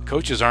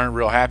coaches aren't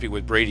real happy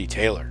with Brady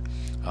Taylor.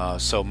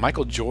 So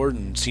Michael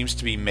Jordan seems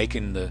to be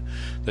making the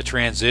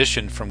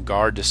transition from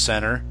guard to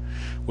center,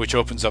 which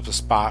opens up a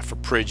spot for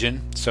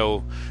Pridgeon.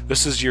 So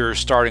this is your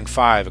starting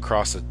 5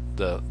 across the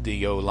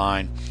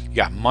O-line. You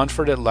got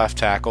Munford at left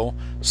tackle.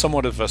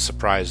 Somewhat of a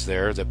surprise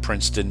there that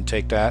Prince didn't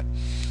take that.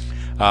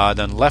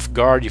 Then left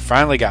guard, you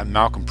finally got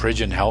Malcolm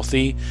Pridgeon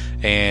healthy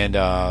and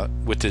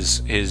with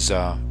his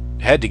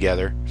head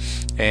together.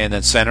 And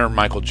then center,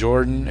 Michael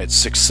Jordan at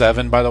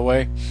 6'7", by the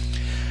way.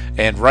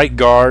 And right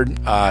guard,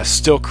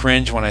 still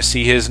cringe when I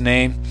see his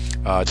name,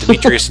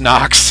 Demetrius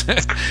Knox.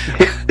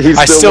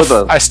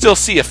 I still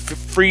see a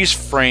freeze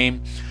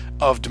frame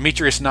of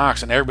Demetrius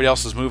Knox, and everybody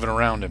else is moving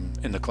around him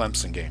in the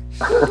Clemson game.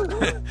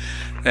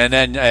 And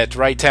then at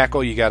right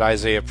tackle, you got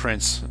Isaiah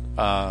Prince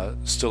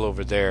still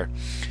over there.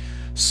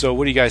 So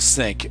what do you guys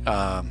think?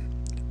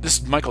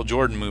 This Michael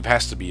Jordan move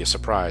has to be a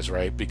surprise,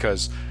 right?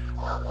 Because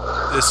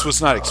this was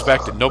not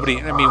expected.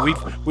 Nobody. I mean,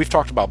 we've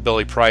talked about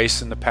Billy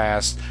Price in the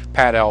past,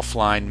 Pat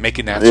Elflein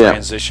making that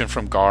transition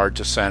from guard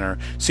to center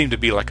seemed to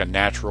be like a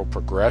natural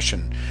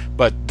progression.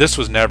 But this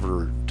was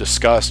never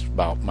discussed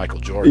about Michael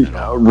Jordan at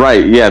all.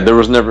 Right? Yeah, there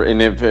was never.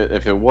 And if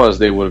it was,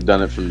 they would have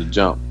done it from the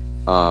jump.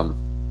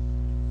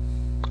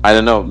 I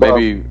don't know.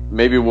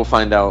 Maybe we'll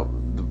find out.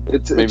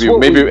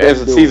 Maybe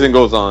as the season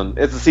goes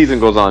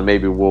on,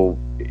 maybe we'll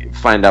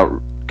find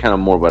out kind of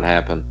more what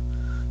happened.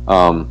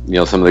 Some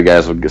of the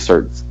guys would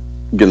start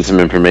getting some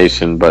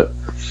information, but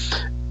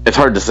it's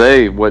hard to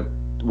say what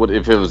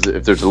if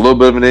there's a little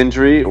bit of an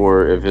injury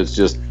or if it's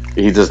just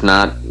he's just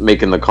not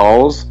making the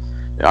calls.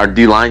 Our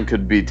D line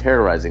could be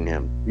terrorizing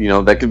him.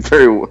 That could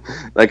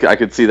I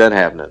could see that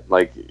happening.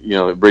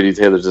 Brady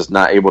Taylor's just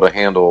not able to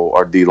handle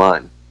our D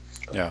line.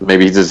 Yeah.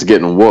 Maybe he's just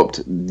getting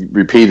whooped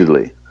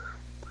repeatedly.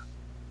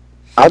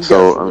 I'm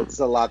guessing it's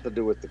a lot to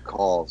do with the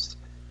calls.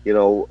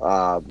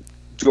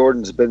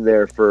 Jordan's been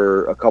there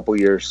for a couple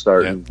years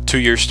starting. Yeah, 2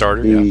 years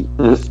starter,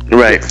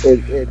 Right.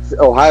 It's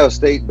Ohio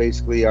State,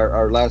 basically,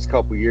 our last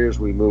couple years,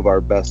 we move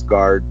our best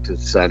guard to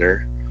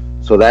center.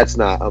 So that's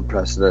not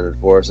unprecedented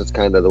for us. It's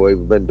kind of the way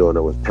we've been doing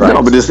it with Price.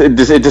 No, but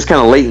it just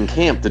kind of late in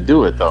camp to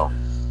do it, though.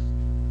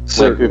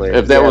 Certainly.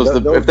 If that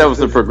was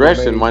the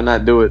progression, why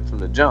not do it from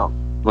the jump?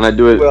 Why not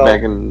do it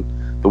back in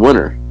the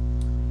winter?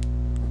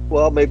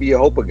 Well, maybe you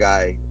hope a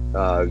guy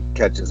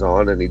catches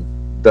on and he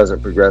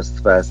doesn't progress as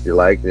fast as you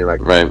like, and you're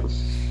like, right.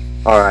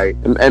 All right,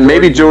 and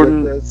maybe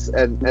Jordan,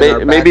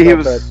 maybe he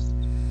was,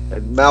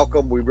 and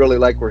Malcolm. We really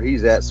like where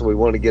he's at, so we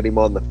want to get him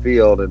on the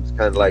field. And it's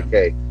kind of like,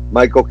 hey,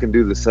 Michael can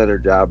do the center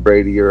job.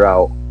 Brady, you're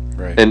out.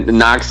 Right. And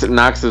Knox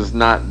is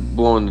not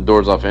blowing the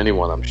doors off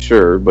anyone, I'm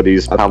sure, but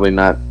he's probably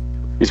not.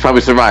 He's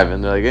probably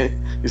surviving. They're like, hey,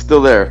 he's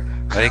still there.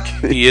 I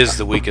think he is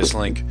the weakest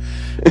link.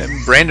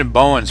 And Brandon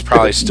Bowen's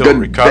probably still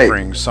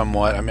recovering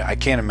somewhat. I mean, I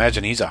can't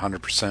imagine he's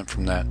 100%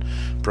 from that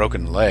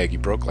broken leg. He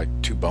broke like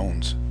 2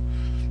 bones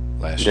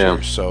last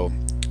year, so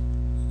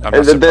I'm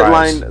not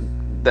surprised.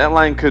 That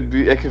line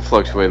could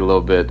fluctuate a little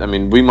bit. I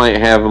mean, we might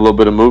have a little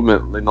bit of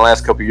movement. In the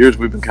last couple of years,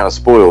 we've been kind of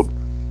spoiled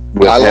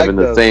with having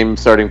the same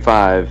starting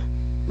 5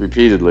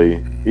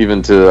 repeatedly,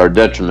 even to our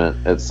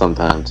detriment at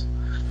sometimes.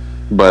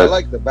 But I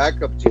like the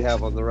backups you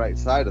have on the right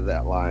side of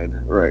that line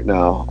right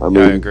now. I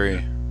mean, I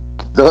agree.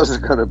 Those are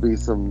going to be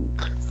some.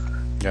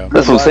 Yeah,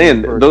 that's what I'm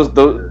saying.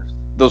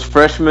 Those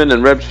freshmen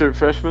and redshirt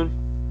freshmen,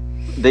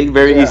 they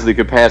very easily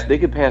could pass. They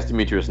could pass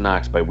Demetrius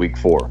Knox by week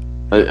 4.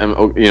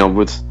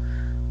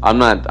 I'm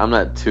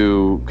not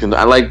too.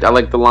 I like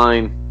the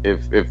line.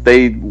 If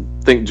they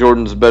think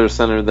Jordan's a better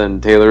center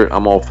than Taylor,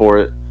 I'm all for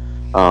it.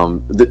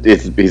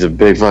 He's a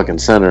big fucking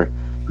center,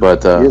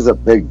 but he's a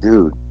big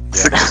dude,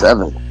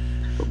 6'7".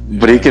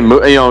 But he can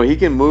move. He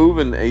can move,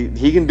 and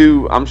he can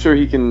do. I'm sure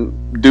he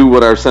can do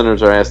what our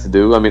centers are asked to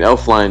do. I mean,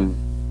 Elflein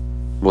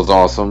was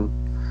awesome.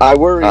 I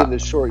worry in the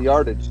short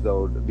yardage,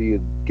 though. Do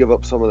you give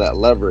up some of that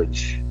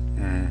leverage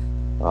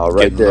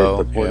right there at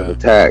the point of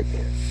attack?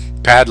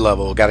 Pad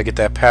level. Got to get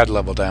that pad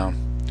level down.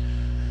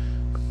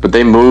 But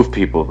they move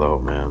people, though,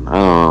 man. I don't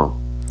know.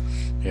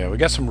 Yeah, we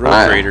got some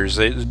road graders.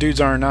 The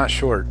dudes are not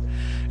short.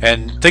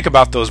 And think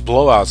about those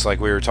blowouts like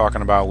we were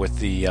talking about with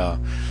the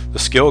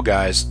skill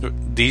guys.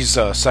 These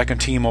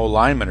second-team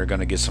O-linemen are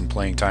going to get some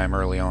playing time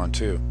early on,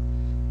 too.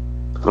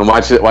 And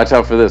watch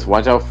out for this.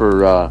 Watch out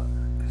for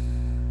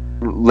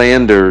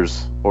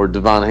Landers or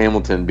Devon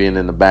Hamilton being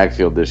in the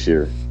backfield this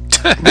year.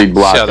 Lead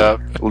blocking. Shut up.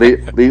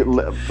 Lead,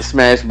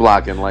 smash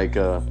blocking like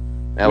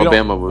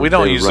Alabama would. We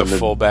don't use a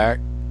fullback.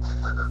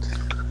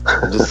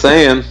 Just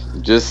saying.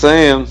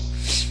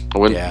 I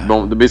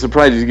wouldn't be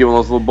surprised if you give one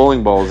of those little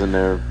bowling balls in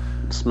there,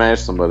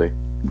 smash somebody.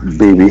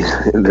 Baby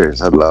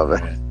Landers, I love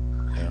it.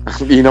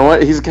 Yeah. You know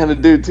what? He's the kind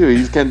of dude too.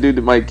 He's the kind of dude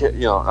that might,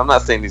 I'm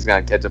not saying he's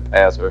gonna catch a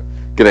pass or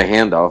get a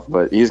handoff,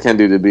 but he's the kind of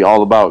dude that'd be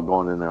all about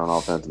going in there on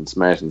offense and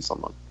smashing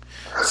someone.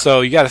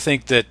 So you got to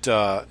think that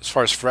as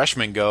far as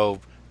freshmen go,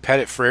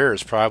 Pettit Frere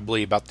is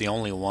probably about the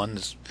only one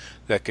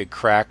that could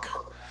crack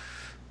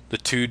the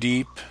 2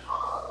 deep,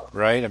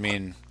 right? I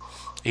mean,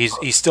 he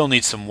still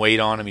needs some weight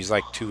on him. He's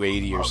like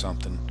 280 or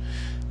something.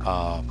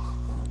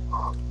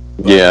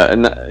 Yeah,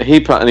 and he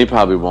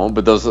probably won't.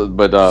 But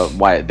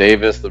Wyatt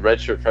Davis, the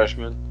redshirt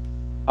freshman.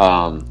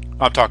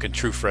 I'm talking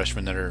true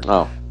freshmen that are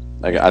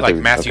like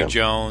Matthew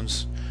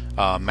Jones,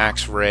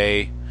 Max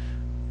Ray.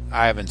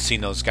 I haven't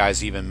seen those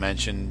guys even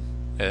mentioned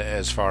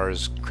as far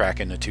as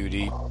cracking the 2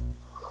 deep.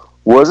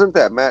 Wasn't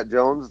that Matt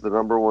Jones the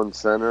number 1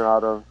 center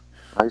out of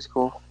high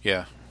school?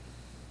 Yeah.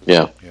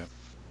 I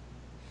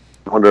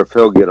wonder if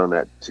he'll get on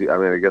that too. I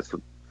mean, I guess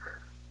it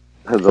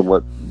depends on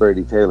what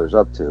Brady Taylor's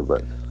up to,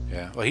 but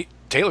yeah. Well,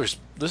 Taylor's.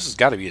 This has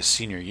got to be his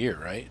senior year,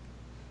 right?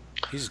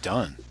 He's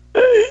done.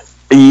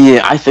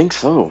 Yeah, I think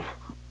so.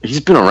 He's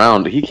been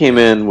around. He came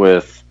in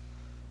with.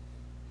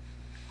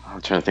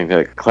 I'm trying to think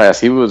that class.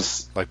 He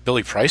was like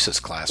Billy Price's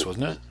class,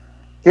 wasn't it?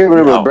 Can't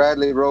remember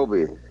Bradley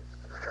Roby.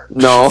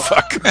 No.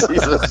 Fuck.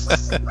 Jesus.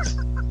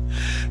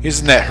 He's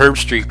in that Herb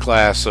Street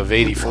class of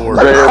 '84.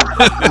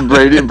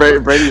 Brady's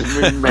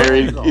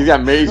married. He's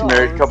got married. He's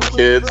married, a couple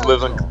kids,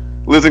 lives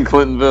in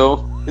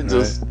Clintonville.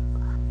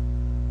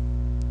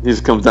 He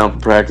just comes down for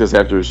practice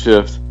after his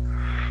shift.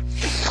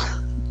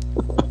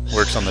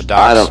 Works on the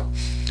docks.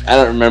 I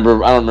don't remember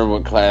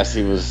what class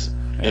he was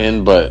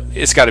in, but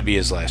it's got to be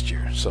his last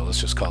year. So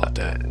let's just call it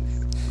that.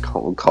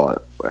 Call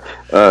it.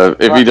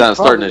 If he's not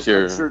starting this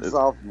year,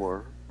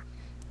 sophomore.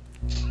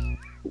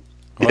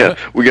 Yeah,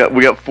 we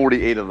got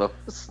 48 of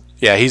those.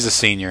 Yeah, he's a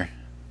senior.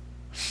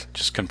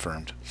 Just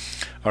confirmed.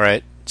 All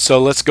right, so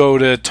let's go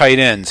to tight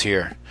ends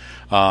here.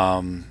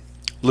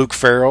 Luke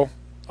Farrell,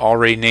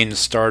 already named the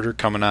starter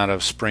coming out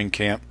of spring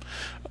camp.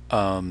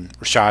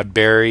 Rashad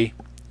Berry,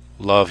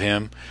 love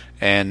him.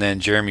 And then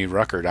Jeremy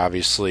Ruckert,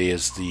 obviously,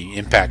 is the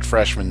impact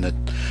freshman that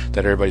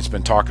everybody's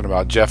been talking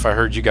about. Jeff, I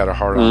heard you got a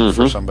hard on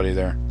for somebody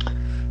there.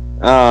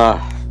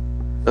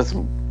 That's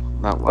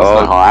not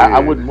how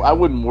I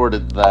wouldn't word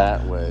it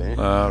that way.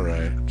 All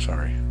right,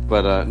 sorry.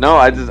 But no,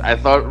 I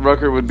thought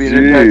Ruckert would be an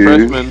impact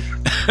freshman.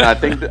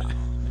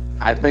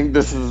 I think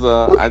this is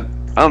I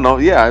don't know.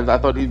 Yeah, I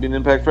thought he'd be an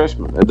impact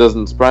freshman. It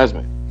doesn't surprise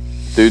me,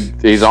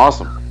 dude. He's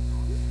awesome.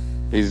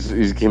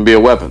 He can be a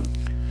weapon.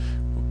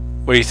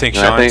 What do you think,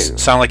 Sean?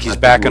 Sound like he's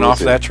backing off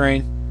that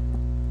train?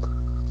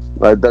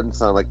 Well, it doesn't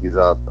sound like he's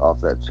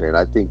off that train.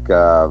 I think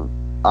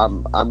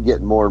I'm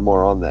getting more and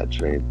more on that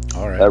train.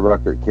 All right. That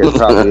Ruckert kid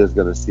probably is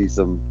going to see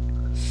some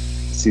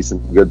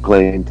good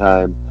playing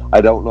time. I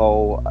don't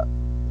know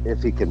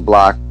if he can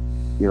block,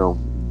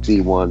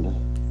 D1.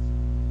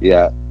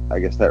 Yeah, I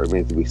guess that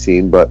remains to be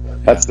seen. But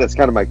that's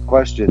kind of my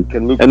question.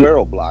 Can Luke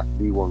Farrell block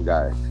D1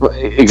 guy?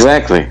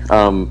 Exactly.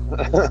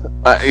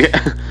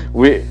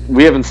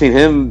 We haven't seen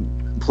him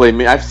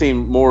play. I've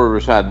seen more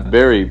of Rashad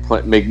Berry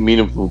make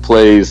meaningful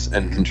plays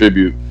and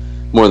contribute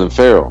more than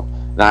Farrell.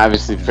 Now,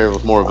 obviously,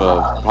 Farrell's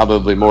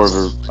probably more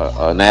of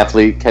an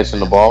athlete catching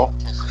the ball,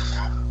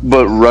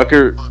 but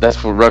Ruckert,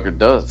 that's what Ruckert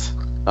does.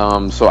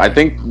 So I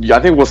think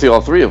we'll see all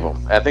three of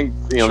them. I think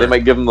they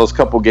might give him those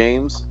couple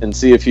games and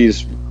see if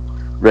he's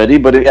ready.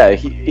 But yeah,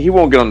 he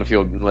won't get on the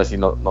field unless he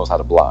knows how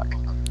to block.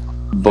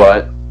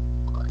 But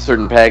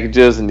certain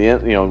packages and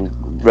the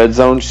red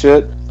zone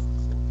shit,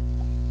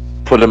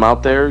 put him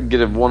out there,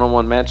 get a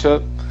one-on-one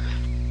matchup.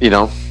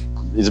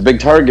 He's a big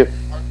target.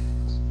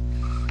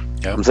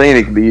 Yep. I'm saying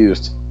he can be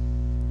used.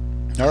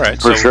 All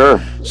right, for sure.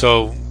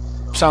 So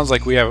sounds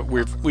like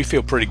we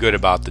feel pretty good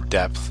about the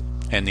depth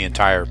and the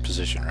entire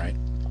position, right?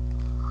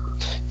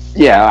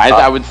 Yeah,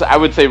 I would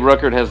say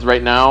Ruckert has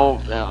right now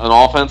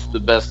on offense the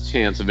best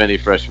chance of any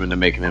freshman to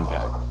make an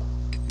impact.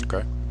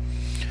 Okay.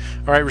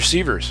 All right,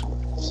 receivers.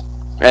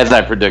 As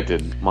I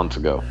predicted months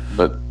ago,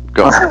 but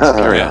go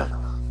carry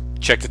on.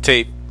 Check the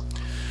tape.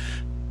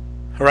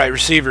 All right,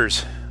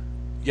 receivers.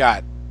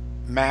 Got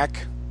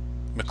Mack,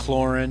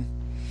 McLaurin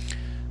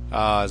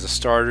as the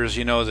starters.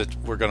 You know that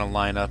we're going to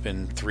line up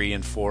in 3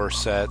 and 4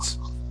 sets.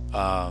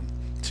 So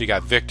you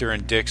got Victor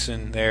and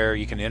Dixon there.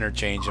 You can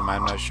interchange them.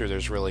 I'm not sure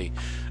there's really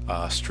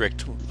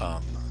strict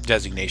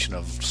designation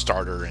of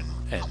starter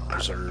and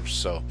reserves.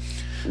 So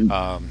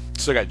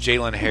still got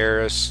Jalen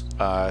Harris.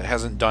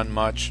 Hasn't done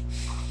much.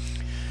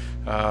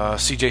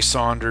 C.J.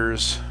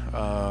 Saunders.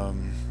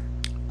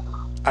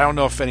 I don't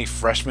know if any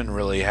freshmen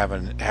really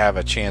have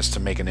a chance to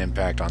make an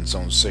impact on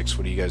Zone 6.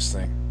 What do you guys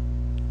think?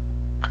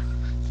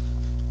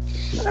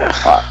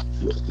 A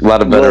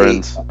lot of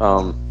veterans.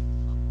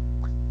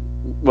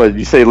 What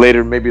you say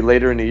later? Maybe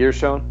later in the year,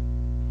 Sean?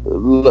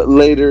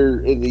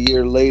 Later in the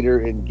year,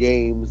 later in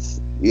games.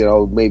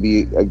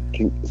 Maybe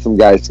some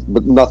guys,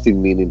 but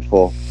nothing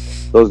meaningful.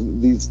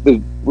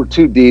 We're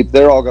too deep.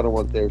 They're all going to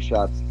want their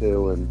shots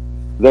too, and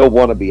they'll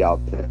want to be out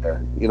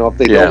there. If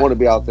they don't want to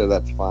be out there,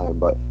 that's fine.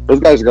 But those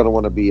guys are going to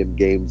want to be in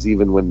games,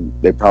 even when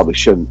they probably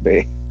shouldn't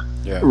be.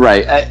 Yeah.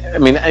 Right.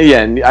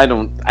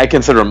 I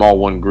consider them all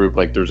one group.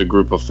 Like there's a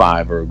group of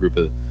 5 or a group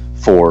of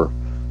 4.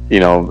 You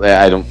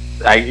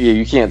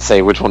can't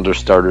say which ones are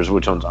starters,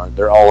 which ones aren't.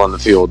 They're all on the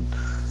field.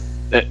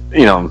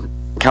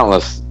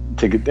 Countless.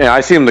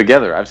 I see them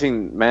together. I've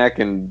seen Mack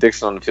and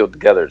Dixon on the field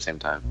together at the same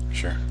time.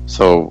 Sure.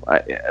 So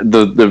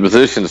the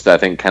positions I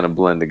think kind of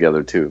blend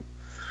together too.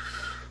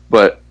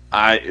 But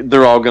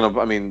they're all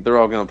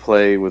gonna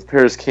play with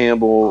Paris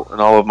Campbell and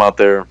all of them out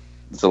there.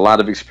 There's a lot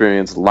of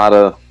experience,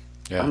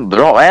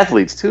 they're all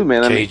athletes too,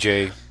 man.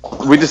 KJ.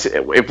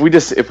 If we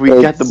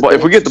get the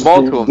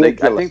ball to them,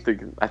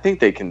 I think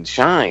they can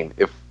shine.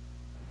 If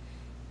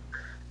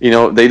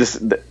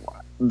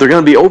they're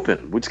gonna be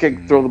open. We just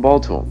can't throw the ball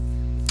to them.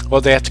 Well,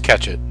 they have to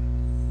catch it,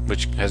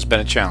 which has been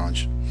a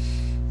challenge.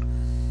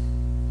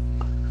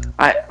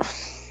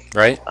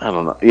 Right? I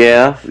don't know.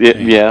 Yeah.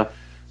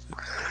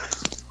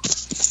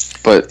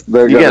 But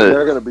they're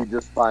going to be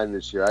just fine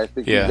this year. I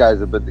think these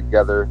guys have been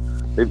together.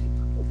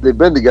 They've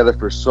been together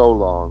for so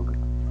long.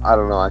 I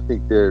don't know. I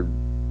think they're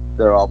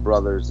all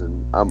brothers,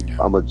 and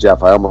I'm with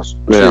Jeff. I almost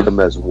treat them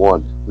as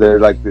one. They're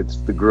like it's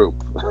the group.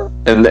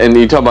 and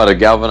you talk about a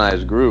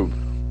galvanized group.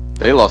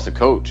 They lost a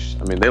coach.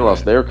 They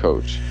lost their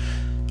coach.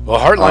 Well,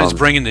 Hartline's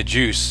bringing the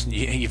juice. Have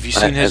you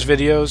seen his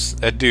videos?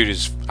 That dude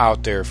is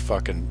out there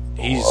fucking.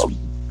 He's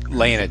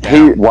laying it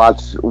down.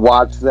 Watch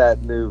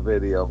that new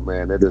video,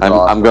 man. It is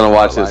awesome. I'm gonna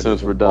watch it as soon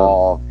as we're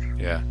done.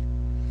 Yeah.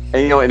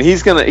 And and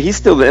he's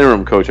still the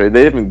interim coach, right?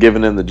 They haven't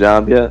given him the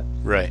job yet.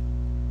 Right.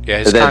 Yeah,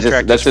 his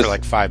contract is for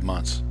like 5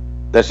 months.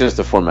 That's just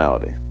a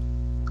formality.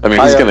 I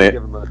mean, he's gonna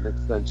give him an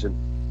extension.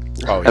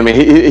 Oh, yeah. I mean,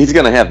 he's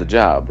gonna have the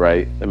job,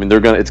 right? I mean,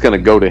 it's gonna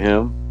go to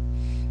him.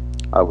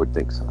 I would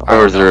think so.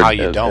 Or is there? How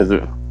you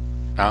don't?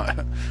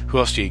 Who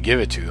else do you give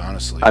it to?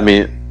 Honestly, I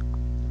mean,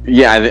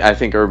 yeah, I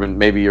think Urban.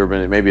 Maybe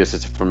it's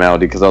just a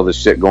formality because all this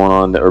shit going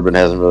on that Urban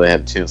hasn't really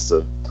had a chance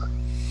to.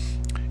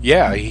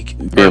 Yeah, be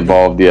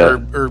involved yet.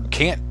 Herb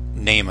can't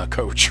name a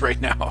coach right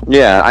now.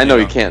 Yeah, I know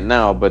he can't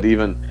now, but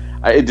even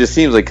it just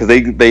seems like because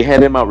they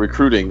had him out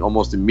recruiting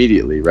almost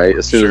immediately, right?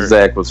 As soon as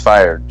Zach was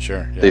fired,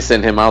 they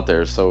sent him out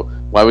there. So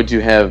why would you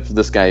have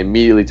this guy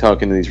immediately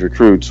talking to these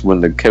recruits when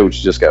the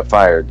coach just got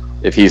fired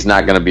if he's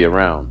not going to be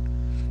around?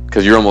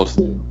 Because you're almost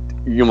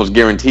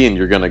guaranteeing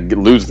you're going to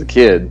lose the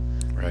kid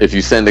if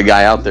you send a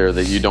guy out there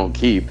that you don't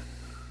keep.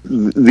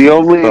 The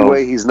only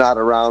way he's not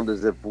around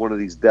is if one of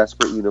these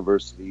desperate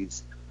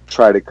universities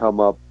try to come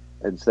up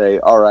and say,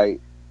 all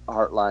right,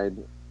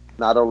 Hartline,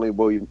 not only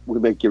will we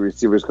make you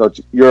receivers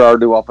coach, you're our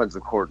new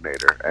offensive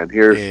coordinator. And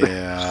here's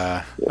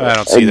I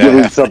don't see that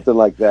doing something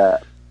like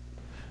that.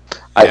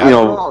 I don't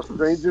know.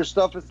 Stranger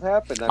stuff has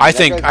happened. I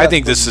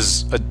think this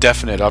is a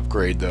definite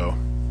upgrade, though.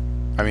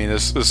 I mean,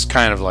 this is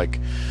kind of like,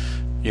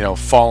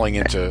 falling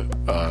into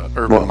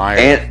Urban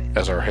Meyer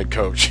as our head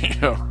coach.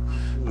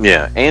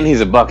 Yeah, and he's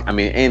a Buck. I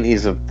mean, and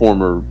he's a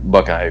former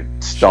Buckeye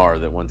star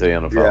that went to the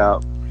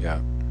NFL. Yeah.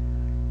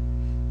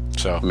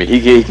 So I mean,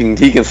 he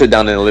can sit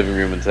down in the living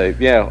room and say,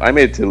 "Yeah, I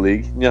made it to the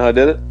league. You know how I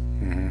did it."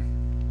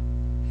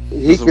 Mm-hmm.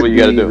 He could be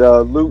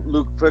the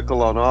Luke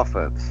Fickell on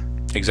offense.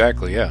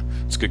 Exactly. Yeah,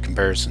 it's a good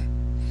comparison.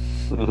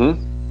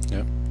 Mm-hmm.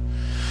 Yeah.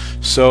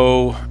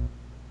 So,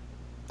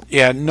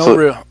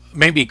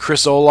 maybe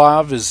Chris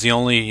Olave is the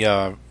only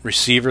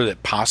receiver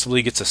that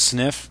possibly gets a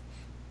sniff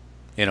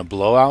in a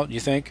blowout. You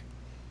think?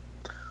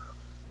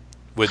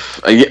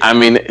 I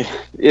mean,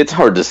 it's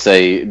hard to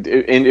say.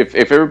 And if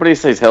everybody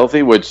stays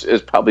healthy, which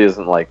probably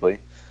isn't likely,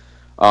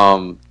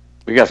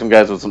 we got some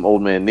guys with some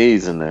old man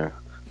knees in there.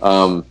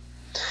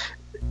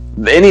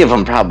 Any of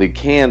them probably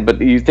can,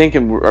 but you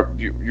thinking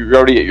you're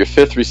already at your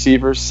 5th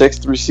receiver,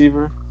 6th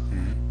receiver?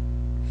 Mm-hmm.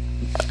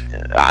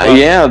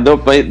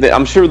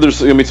 I'm sure there's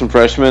going to be some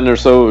freshmen or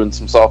so and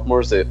some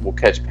sophomores that will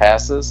catch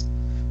passes,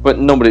 but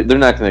they're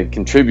not going to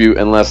contribute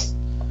unless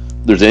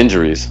there's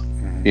injuries.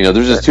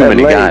 There's just too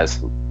many guys.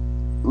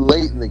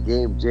 Late in the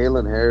game,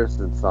 Jalen Harris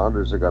and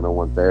Saunders are going to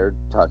want their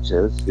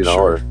touches,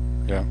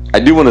 Yeah. I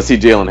do want to see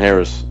Jalen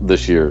Harris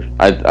this year.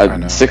 I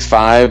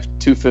 6'5",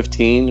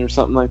 215 or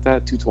something like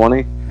that,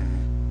 220.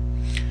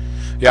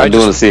 Yeah, I do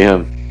want to see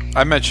him.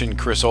 I mentioned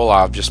Chris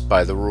Olave just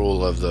by the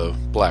rule of the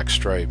black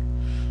stripe.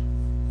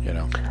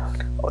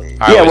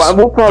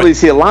 We'll probably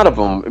see a lot of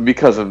them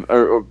because of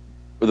or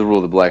the rule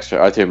of the black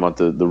stripe. I tell you about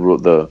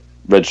the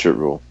red shirt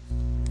rule.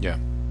 Yeah.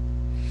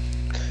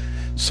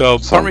 So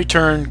punt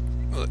return.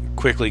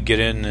 Quickly get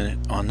in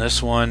on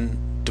this one.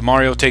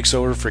 DeMario takes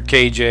over for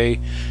KJ.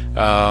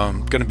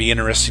 Going to be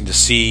interesting to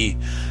see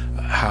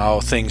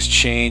how things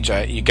change.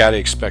 You got to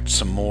expect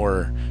some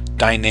more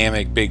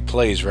dynamic big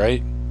plays,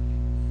 right?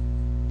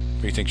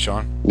 What do you think,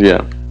 Sean?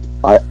 Yeah,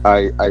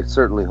 I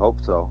certainly hope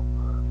so.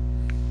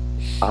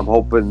 I'm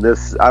hoping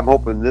this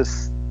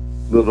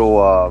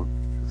little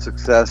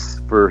success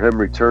for him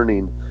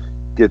returning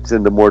gets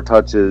into more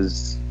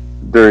touches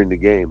during the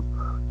game.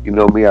 You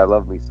know me, I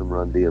love me some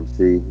Run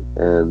DMC,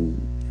 and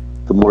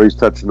the more he's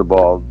touching the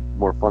ball, the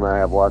more fun I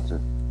have watching.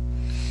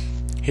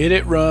 Hit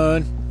it,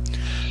 Run.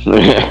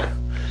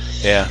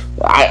 Yeah.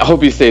 I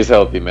hope he stays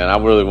healthy, man. I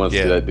really want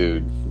to see that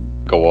dude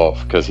go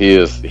off because he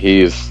is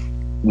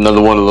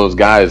another one of those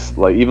guys,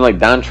 even like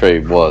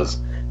Dontre was,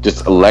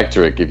 just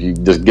electric. If you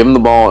just give him the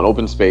ball in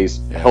open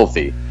space,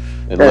 healthy,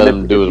 and let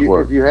him do his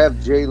work. If you have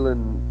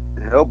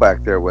Jalen Hill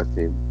back there with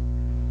him,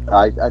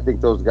 I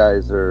think those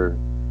guys are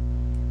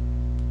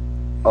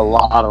a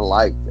lot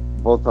alike.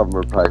 Both of them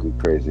are probably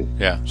crazy.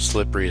 Yeah,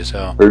 slippery as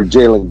hell. Or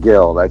Jalen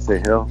Gill. Did I say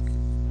Hill?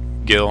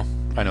 Gill.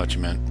 I know what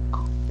you meant.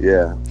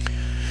 Yeah.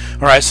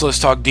 All right, so let's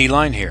talk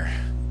D-line here.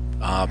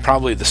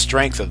 Probably the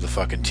strength of the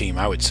fucking team,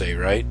 I would say,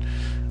 right?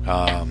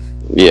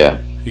 Yeah.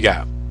 You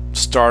got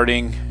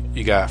starting.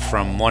 You got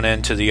from one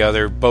end to the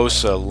other,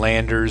 Bosa,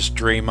 Landers,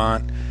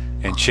 Draymond,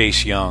 and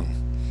Chase Young.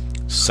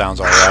 Sounds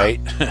all right.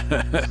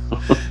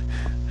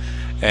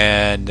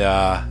 And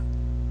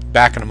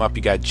backing them up,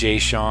 you got Jay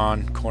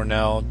Sean,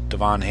 Cornell,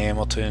 Devon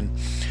Hamilton.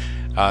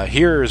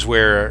 Here is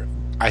where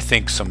I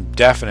think some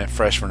definite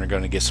freshmen are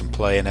going to get some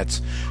play, and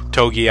that's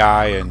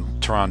Togiai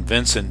and Teron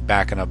Vincent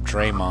backing up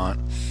Draymond,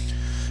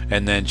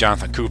 and then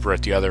Jonathan Cooper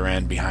at the other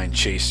end behind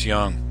Chase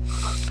Young.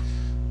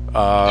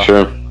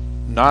 Sure.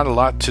 Not a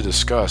lot to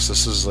discuss.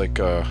 This is like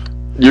you're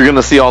going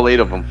to see all 8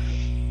 of them.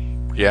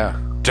 Yeah,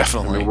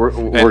 definitely. I mean,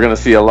 we're going to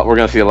see a lot. We're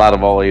going to see a lot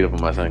of all 8 of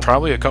them, I think.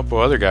 Probably a couple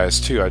other guys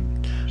too.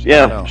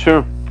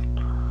 Sure.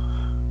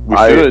 We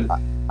should.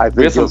 I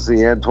think you'll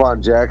see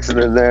Antoine Jackson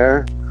in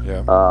there.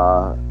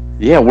 Yeah.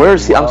 Yeah, where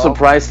is he? I'm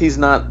surprised he's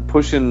not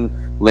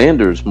pushing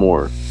Landers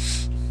more,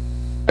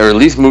 or at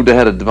least moved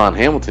ahead of Devon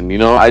Hamilton. You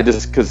know, I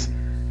just because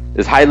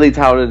as highly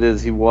touted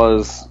as he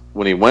was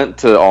when he went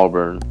to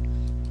Auburn,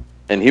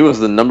 and he was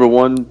the number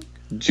one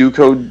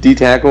JUCO D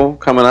tackle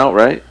coming out,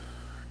 right?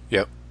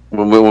 Yep.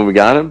 When we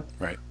got him,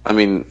 right? I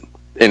mean,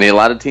 and a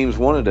lot of teams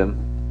wanted him.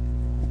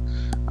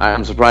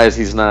 I'm surprised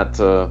he's not,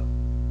 a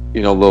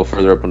little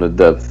further up on the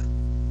depth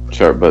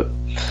chart, but.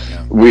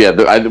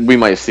 Yeah. We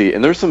might see,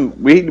 and there's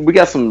we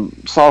got some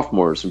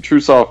sophomores, some true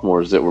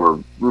sophomores that were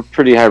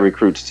pretty high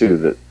recruits too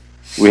that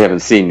we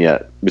haven't seen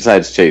yet.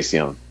 Besides Chase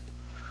Young,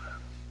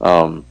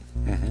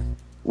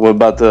 what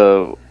about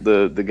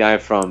the guy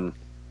from?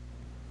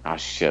 Oh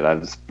shit! I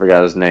just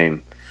forgot his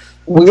name.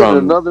 We got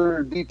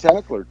another D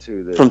tackler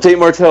too. From Tate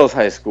Martell's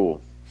high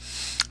school.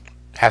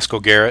 Haskell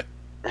Garrett.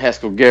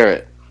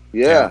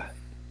 Yeah.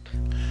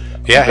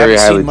 Yeah, very haven't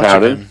highly seen much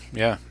touted. of him.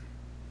 Yeah.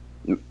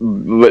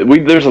 But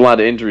there's a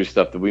lot of injury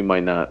stuff that we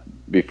might not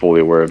be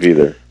fully aware of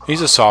either.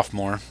 He's a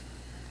sophomore.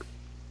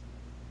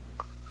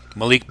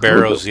 Malik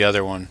Barrow's the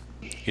other one.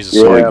 He's a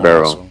sophomore.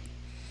 Barrow. Also.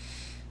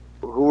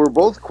 Who were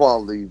both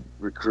quality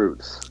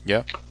recruits.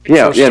 Yeah.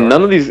 Yeah.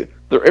 None of these.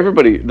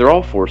 They're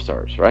all 4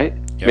 stars, right?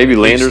 Yeah, Maybe at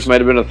Landers least. might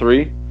have been a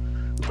 3.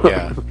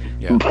 Yeah.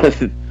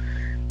 But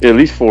at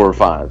least 4 or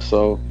 5.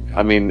 So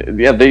I mean,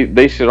 yeah,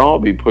 they should all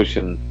be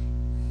pushing.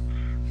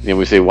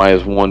 We say, why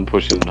is one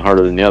pushing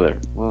harder than the other?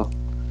 Well,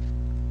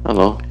 I don't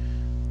know.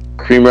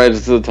 Cream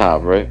rises to the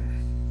top, right?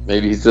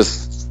 Maybe he's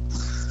just.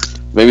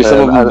 Maybe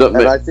some of them.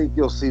 And I think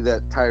you'll see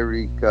that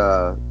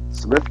Tyreek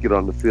Smith get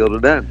on the field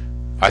at end.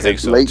 I think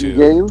so late too. In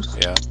games.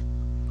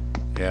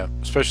 Yeah,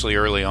 especially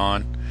early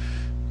on.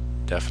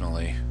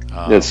 Definitely.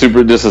 Just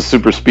a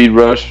super speed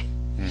rush.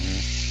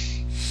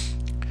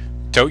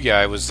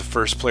 Togai was the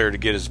first player to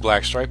get his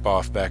black stripe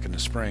off back in the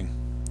spring.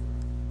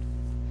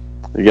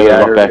 I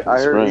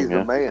heard he's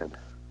the man.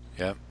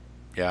 Yep.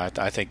 Yeah,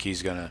 I think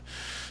he's gonna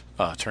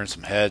turn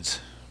some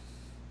heads.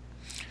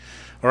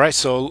 All right,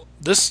 so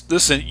this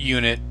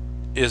unit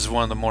is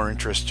one of the more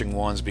interesting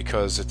ones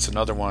because it's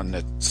another one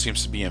that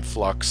seems to be in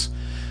flux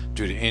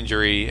due to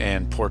injury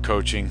and poor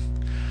coaching.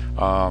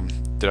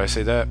 Did I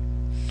say that?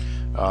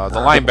 The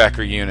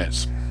linebacker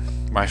units,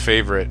 my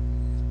favorite,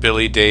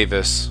 Billy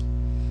Davis.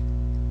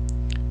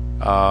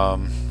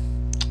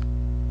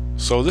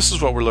 So this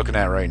is what we're looking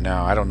at right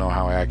now. I don't know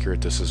how accurate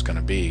this is going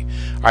to be.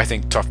 I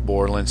think Tough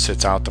Borland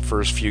sits out the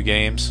first few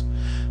games.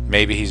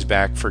 Maybe he's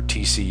back for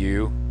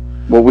TCU.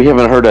 Well, we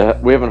haven't heard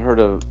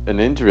of an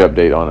injury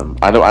update on him.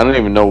 I don't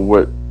even know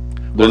what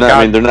they're not.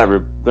 I mean, they're not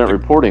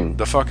reporting.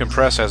 The fucking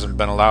press hasn't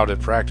been allowed to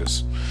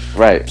practice.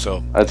 Right.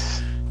 So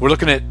that's. We're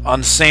looking at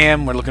on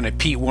Sam. We're looking at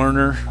Pete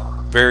Werner.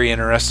 Very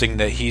interesting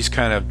that he's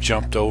kind of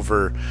jumped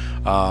over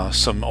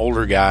some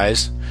older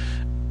guys.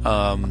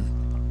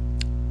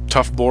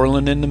 Tough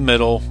Borland in the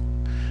middle,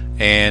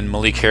 and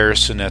Malik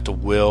Harrison at the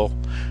will.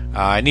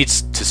 I need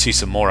to see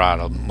some more out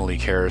of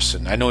Malik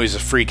Harrison. I know he's a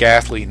freak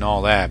athlete and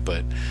all that,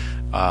 but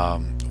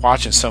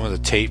watching some of the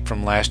tape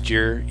from last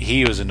year,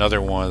 he was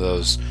another one of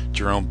those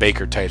Jerome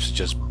Baker types that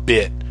just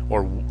bit,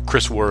 or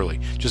Chris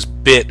Worley,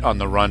 just bit on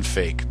the run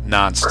fake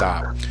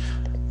nonstop.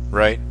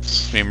 Right?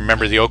 I mean,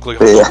 remember the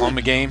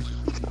Oklahoma game?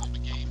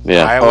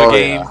 Yeah. Iowa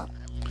game? Yeah.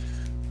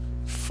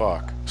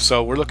 Fuck.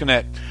 So we're looking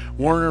at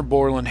Werner,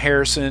 Borland,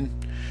 Harrison.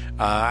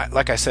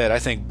 Like I said, I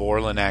think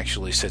Borland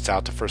actually sits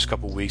out the first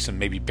couple weeks, and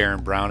maybe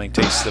Baron Browning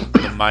takes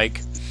the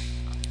mic.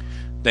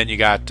 Then you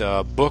got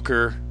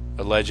Booker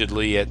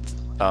allegedly at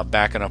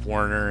backing up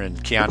Werner and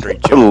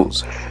Keandre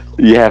Jones.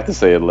 You have to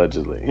say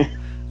allegedly.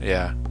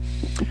 Yeah.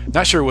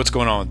 Not sure what's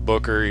going on with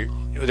Booker.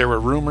 There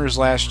were rumors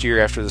last year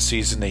after the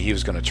season that he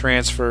was going to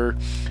transfer.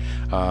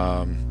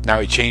 Now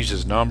he changed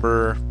his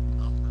number,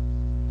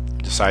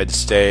 decided to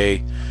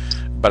stay,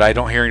 but I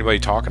don't hear anybody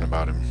talking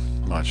about him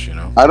much,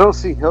 I don't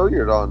see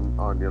Hilliard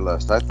on your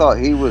list. I thought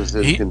he was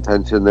in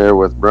contention there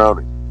with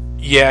Browning.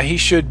 Yeah, he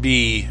should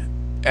be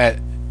at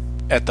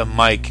the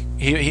mic.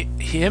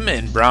 Him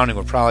and Browning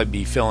would probably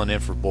be filling in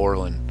for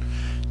Borland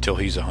till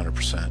he's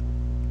 100%.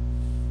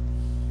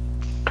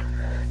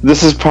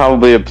 This is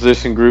probably a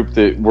position group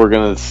that we're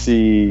going to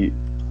see.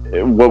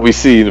 What we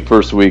see in the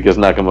first week is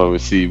not going to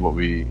see what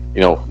we,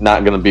 not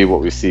going to be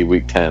what we see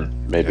week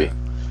 10, maybe. Yeah.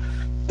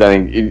 I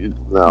think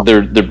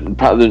they're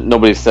probably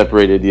nobody's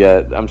separated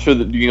yet. I'm sure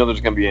that there's going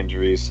to be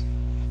injuries.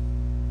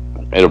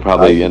 It'll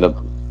probably end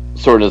up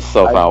sorting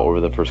itself out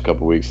over the first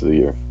couple weeks of the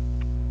year.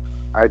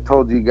 I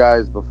told you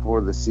guys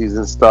before the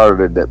season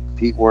started that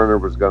Pete Werner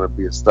was going to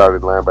be a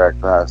starting linebacker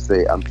for Ohio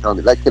State. I'm telling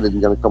you, that kid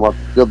isn't going to come off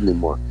the field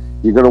anymore.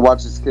 You're going to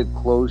watch this kid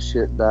close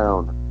shit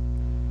down.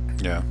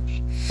 Yeah.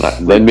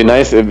 That'd be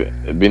nice.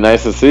 It'd be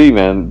nice to see,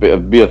 man.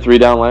 Be a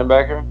 3-down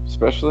linebacker,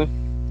 especially.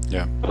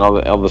 Yeah. And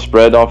all the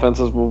spread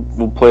offenses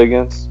we'll play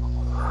against.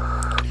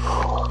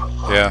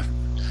 Yeah.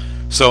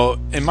 So,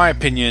 in my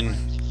opinion,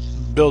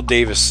 Bill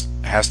Davis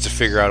has to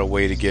figure out a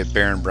way to get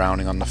Baron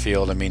Browning on the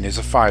field. I mean, he's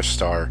a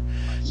 5-star.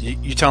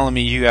 You telling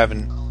me you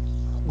haven't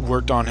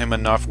worked on him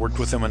enough, worked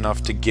with him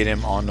enough to get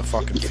him on the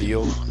fucking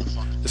field.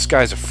 This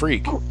guy's a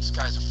freak.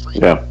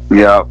 Yeah.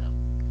 Yeah.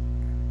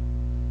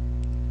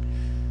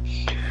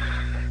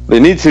 They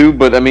need to,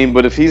 but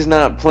if he's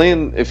not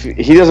playing, if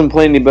he doesn't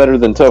play any better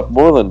than Tuff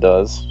Moreland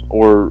does,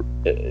 or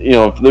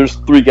if there's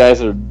three guys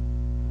that are,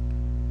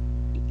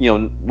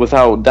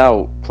 without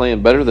doubt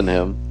playing better than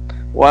him,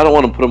 well, I don't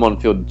want to put him on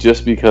the field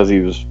just because he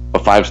was a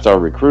 5-star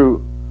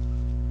recruit.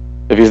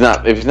 If he's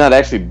not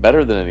actually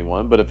better than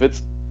anyone, but if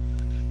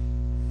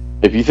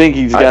you think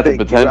he's got the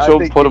potential,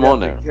 put him on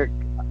there.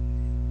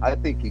 I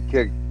think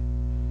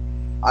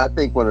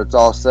when it's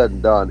all said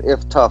and done,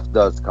 if Tuff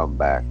does come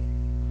back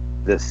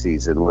this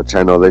season, which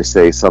I know they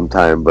say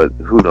sometime, but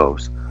who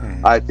knows?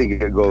 I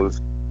think it goes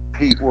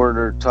Pete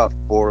Werner, Tuff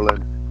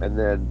Borland, and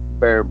then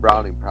Baron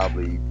Browning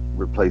probably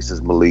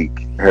replaces Malik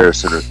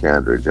Harrison or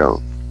Keandre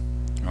Jones.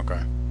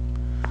 Okay.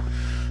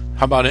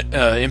 How about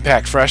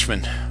Impact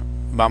Freshman?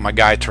 About my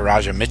guy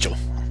Taraja Mitchell.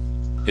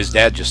 His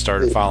dad just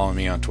started following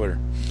me on Twitter.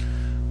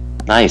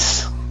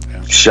 Nice.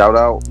 Yeah. Shout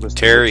out, Mr.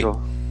 Terry.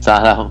 Mitchell.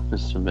 Shout out,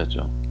 Mr.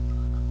 Mitchell.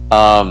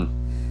 I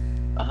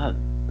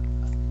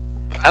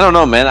don't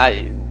know,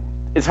 man.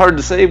 It's hard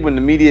to say when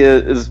the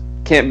media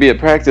can't be at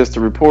practice to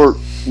report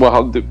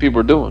how people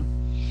are doing.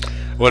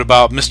 What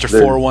about Mr.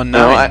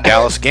 419,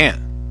 Dallas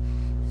Gant?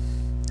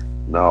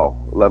 No,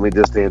 let me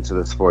just answer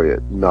this for you.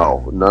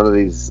 No, none of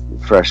these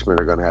freshmen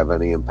are going to have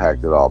any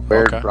impact at all.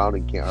 Baron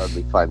Browning can't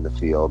hardly find the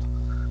field,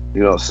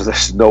 so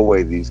there's no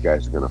way these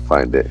guys are going to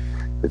find it.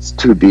 It's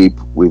too deep.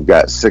 We've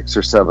got 6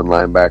 or 7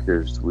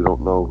 linebackers. We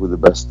don't know who the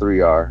best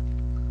 3 are.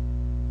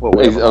 Well,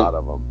 we have a lot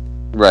of them.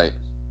 Right.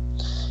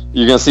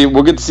 You're gonna see.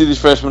 We'll get to see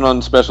these freshmen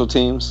on special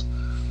teams.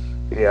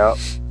 Yeah.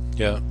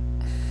 Yeah.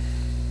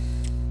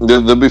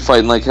 They'll be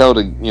fighting like hell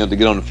to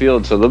get on the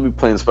field. So they'll be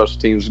playing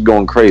special teams,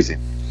 going crazy.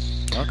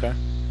 Okay.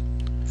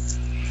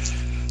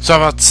 So how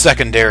about the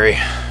secondary?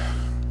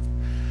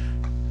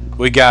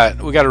 We got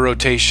a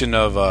rotation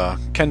of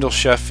Kendall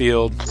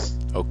Sheffield,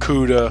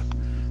 Okuda,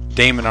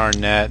 Damon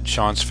Arnett,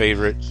 Sean's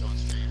favorite,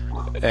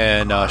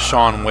 and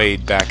Sean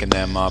Wade backing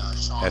them up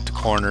at the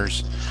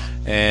corners.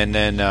 And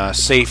then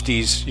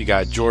safeties, you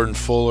got Jordan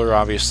Fuller,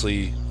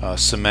 obviously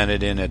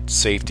cemented in at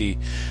safety.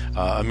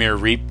 Amir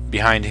Reap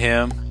behind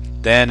him.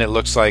 Then it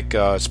looks like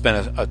it's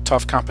been a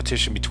tough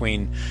competition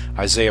between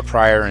Isaiah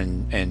Pryor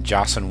and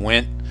Jocelyn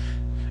Wint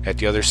at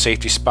the other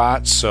safety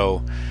spots.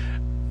 So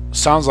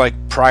sounds like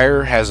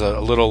Pryor has a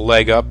little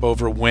leg up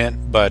over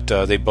Wint, but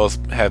they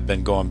both have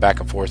been going back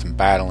and forth and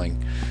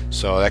battling.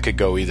 So that could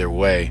go either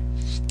way.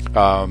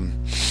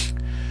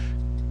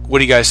 What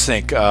do you guys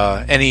think?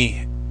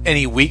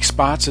 Any weak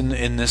spots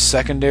in this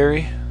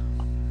secondary?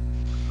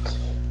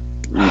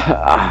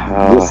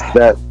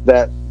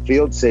 That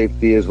field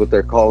safety is what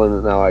they're calling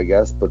it now, I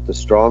guess. But the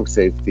strong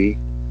safety,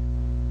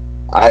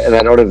 I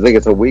don't even think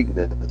it's a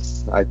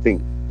weakness. I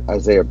think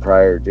Isaiah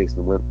Pryor,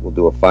 Jason Wint will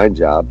do a fine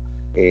job,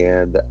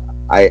 and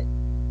I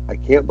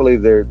can't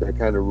believe they're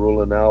kind of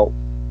ruling out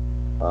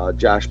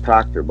Josh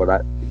Proctor,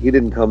 but he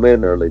didn't come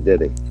in early,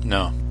 did he?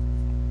 No.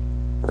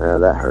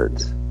 That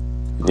hurts.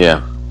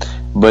 Yeah,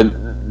 but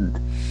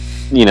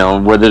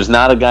where there's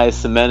not a guy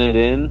cemented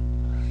in,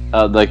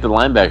 like the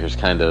linebackers,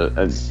 kind of,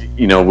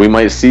 we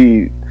might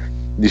see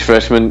these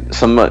freshmen.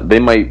 They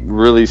might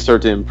really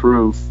start to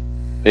improve.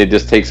 It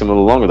just takes them a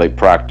little longer, like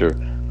Proctor,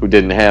 who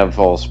didn't have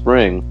all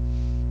spring,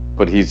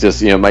 but he's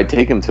just might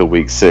take him till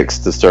week 6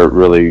 to start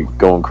really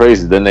going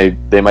crazy. Then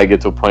they might get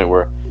to a point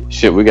where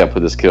shit, we got to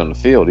put this kid on the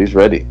field. He's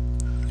ready.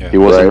 Yeah, he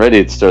wasn't ready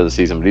at the start of the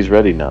season, but he's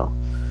ready now.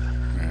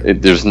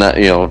 There's not,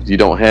 you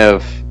don't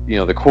have,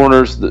 the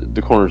corners.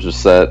 The corners are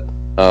set.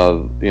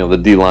 The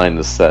D line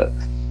is set.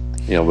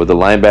 With the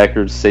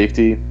linebackers,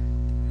 safety,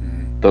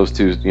 those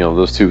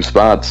two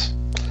spots.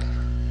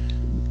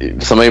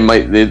 Somebody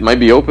might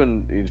be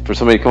open for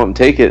somebody to come up and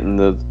take it, and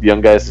the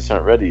young guys just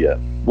aren't ready yet.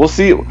 We'll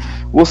see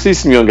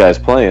some young guys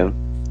playing.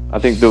 I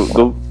think they'll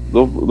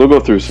go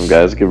through some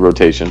guys, give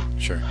rotation.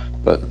 Sure.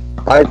 But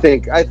I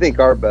think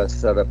our best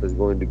setup is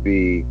going to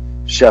be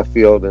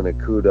Sheffield and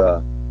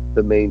Okuda,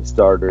 the main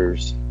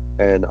starters,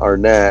 and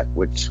Arnett,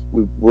 which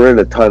we're in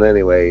a ton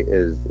anyway,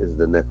 is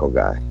the nickel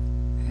guy.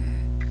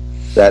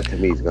 That to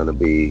me is going to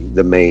be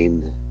the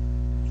main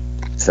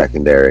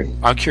secondary.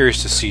 I'm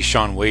curious to see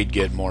Sean Wade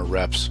get more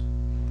reps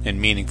and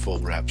meaningful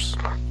reps.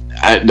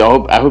 I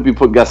hope he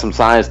got some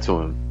size to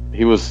him.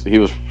 He was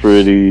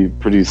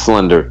pretty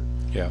slender.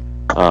 Yeah.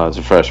 As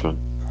a freshman.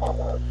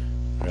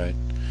 Right.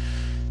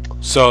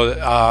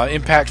 So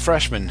impact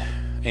freshman.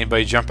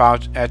 Anybody jump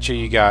out at you?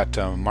 You got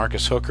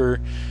Marcus Hooker.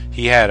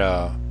 He had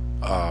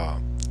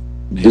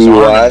his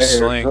arm in a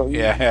sling.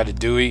 Yeah, had a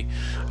Dewey.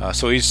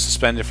 So he's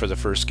suspended for the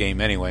first game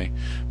anyway.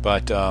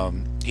 But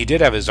he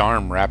did have his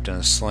arm wrapped in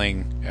a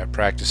sling at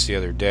practice the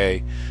other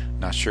day.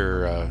 Not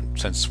sure,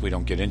 since we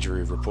don't get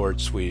injury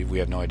reports, we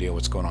have no idea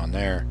what's going on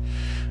there.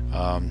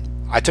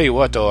 I tell you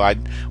what, though,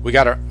 we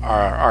got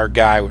our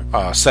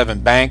guy,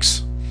 Seven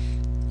Banks,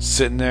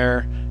 sitting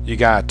there. You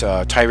got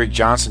Tyreek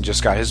Johnson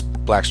just got his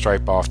black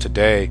stripe off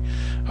today,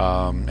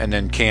 and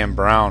then Cam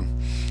Brown.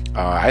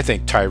 I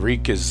think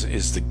Tyreek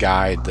is the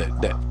guy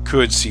that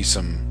could see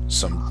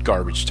some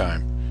garbage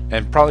time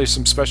and probably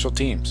some special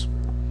teams.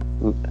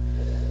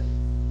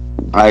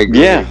 I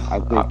agree. Yeah. I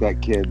think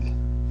that kid.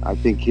 I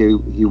think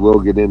he will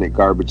get in at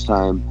garbage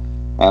time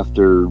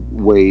after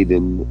Wade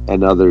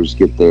and others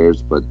get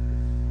theirs. But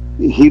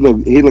he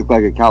looked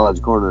like a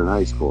college corner in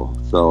high school.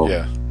 So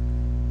Yeah.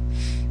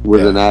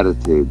 with an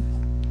attitude,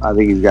 I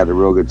think he's got a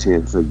real good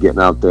chance of getting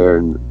out there.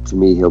 And to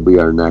me, he'll be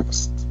our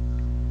next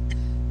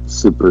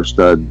super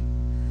stud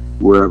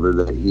wherever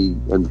that he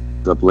ends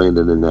up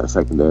landing in that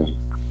secondary.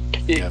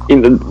 Yeah.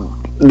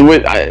 The way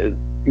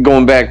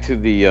going back to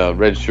the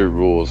redshirt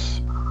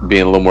rules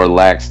being a little more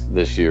lax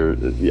this year,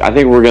 I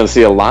think we're going to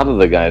see a lot of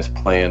the guys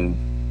playing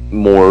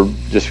more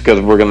just because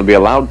we're going to be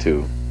allowed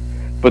to.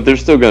 But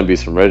there's still going to be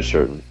some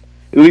redshirt.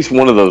 At least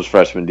one of those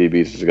freshman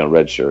DBs is going to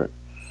redshirt.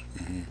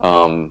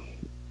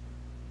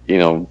 You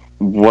know,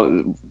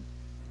 one of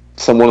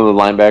the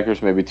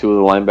linebackers, maybe two of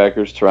the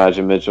linebackers, Taraj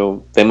and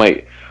Mitchell,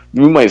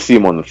 we might see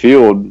them on the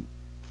field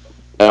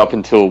up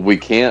until we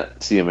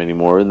can't see them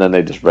anymore, and then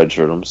they just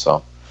redshirt them.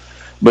 So,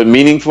 but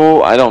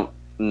meaningful, I don't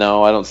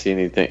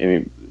see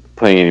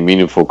playing any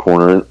meaningful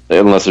corner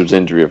unless there's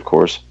injury, of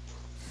course.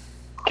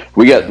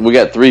 We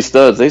got three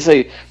studs. They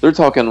say they're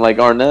talking like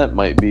Arnett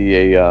might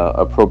be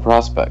a pro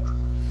prospect.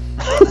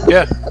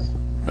 Yeah,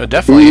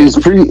 definitely. He's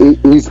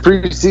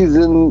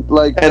preseason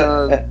like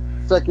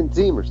second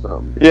team or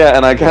something. Yeah,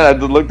 and I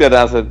kind of looked at it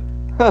and I said,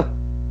 "Huh,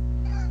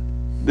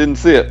 didn't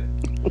see it."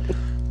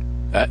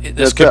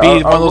 This could be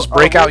one of those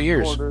breakout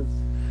years.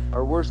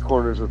 Our worst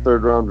corners are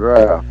third round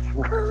draft.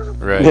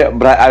 Right. Yeah,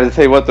 but I would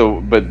say but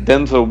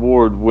Denzel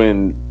Ward,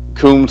 when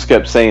Coombs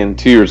kept saying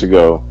 2 years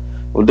ago,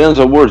 well,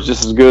 Denzel Ward's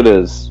just as good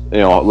as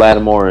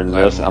Lattimore and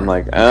this. I'm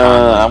like,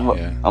 I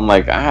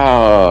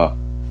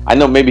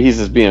know maybe he's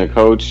just being a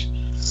coach,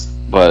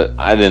 but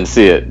I didn't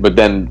see it. But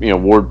then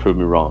Ward proved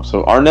me wrong.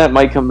 So Arnett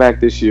might come back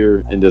this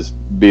year and just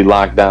be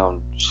locked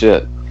down.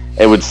 Shit,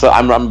 it would.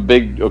 I'm a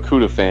big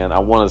Okudah fan. I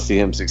want to see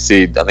him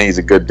succeed. I think he's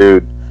a good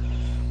dude.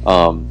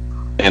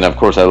 And of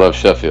course I love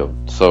Sheffield.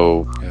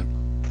 So,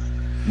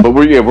 but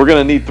we're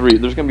gonna need three.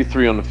 There's gonna be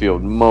three on the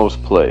field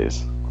most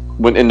plays.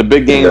 When in the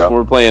big games when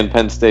we're playing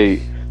Penn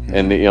State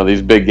and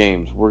these big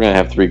games, we're gonna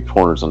have three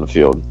corners on the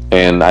field,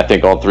 and I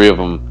think all three of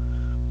them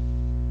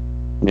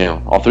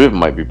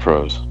might be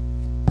pros. Yep.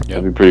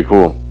 That'd be pretty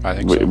cool. I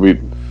think so.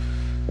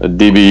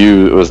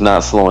 DBU was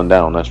not slowing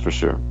down, that's for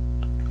sure.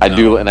 I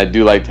do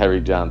like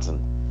Tyree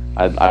Johnson.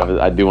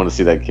 I do want to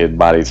see that kid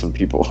body some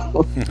people.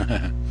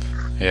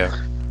 Yeah.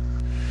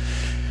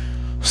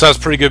 So that was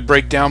a pretty good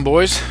breakdown,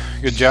 boys.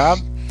 Good job.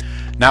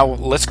 Now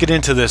let's get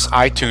into this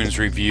iTunes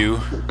review.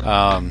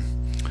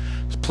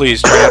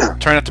 Please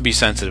try not to be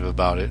sensitive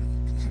about it.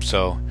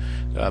 So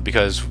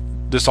because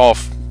this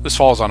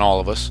falls on all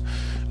of us.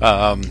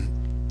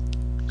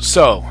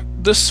 So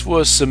this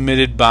was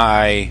submitted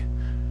by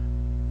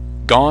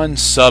Gone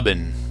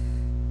Subbin.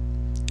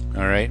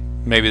 All right.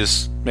 Maybe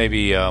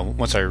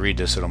once I read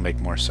this, it'll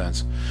make more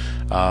sense.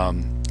 So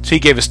he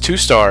gave us 2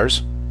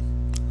 stars.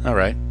 All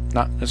right.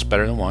 That's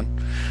better than 1.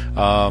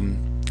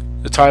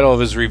 The title of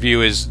his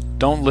review is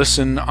 "Don't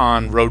Listen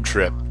on Road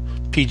Trip,"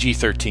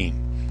 PG-13.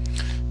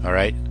 All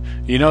right.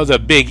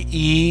 The big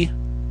E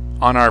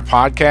on our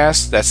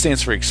podcast, that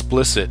stands for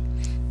explicit.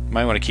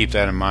 Might want to keep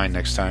that in mind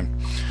next time.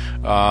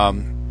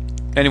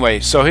 Anyway,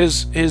 so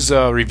his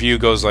review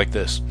goes like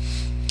this.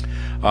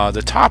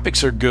 The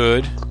topics are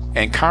good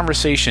and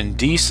conversation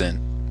decent.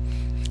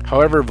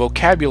 However,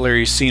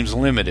 vocabulary seems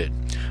limited.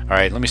 All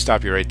right, let me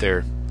stop you right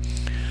there.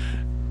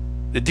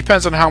 It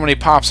depends on how many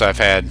pops I've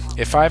had.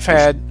 If I've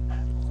had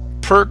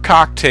per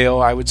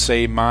cocktail, I would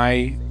say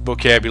my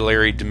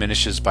vocabulary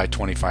diminishes by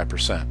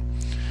 25%.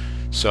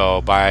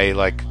 So by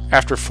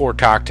after 4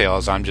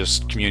 cocktails, I'm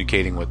just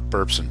communicating with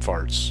burps and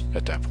farts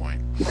at that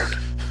point.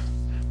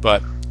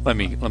 But let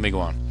me go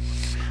on.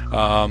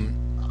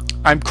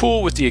 I'm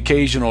cool with the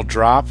occasional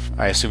drop.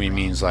 I assume he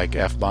means like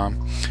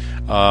F-bomb.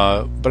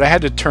 But I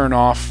had to turn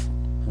off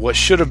what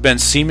should have been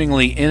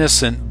seemingly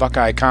innocent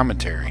Buckeye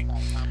commentary.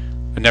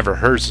 I never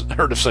heard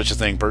of such a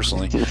thing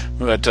personally,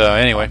 but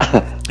anyway,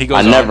 he goes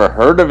on. I never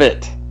heard of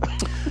it.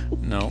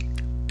 No,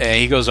 and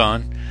he goes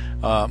on.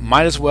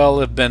 Might as well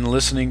have been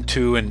listening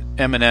to an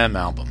Eminem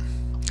album.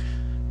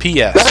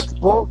 P.S. That's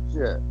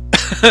bullshit.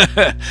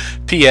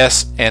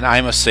 P.S. And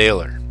I'm a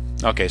sailor.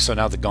 Okay, so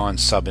now the Gone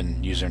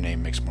Subbin username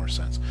makes more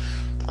sense.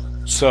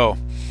 So,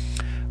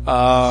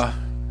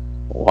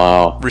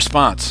 wow.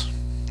 Response.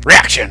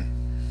 Reaction.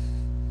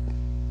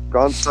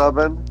 Gone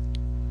Subbin.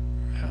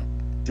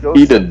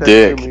 Eat a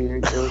dick.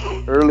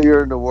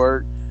 Earlier in the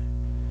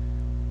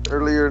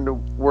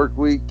work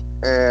week,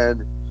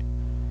 and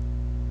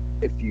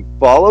if you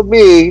follow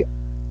me,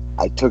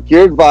 I took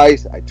your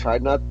advice. I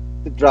tried not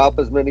to drop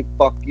as many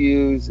fuck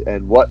yous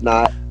and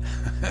whatnot.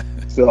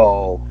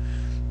 So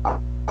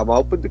I'm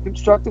open to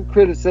constructive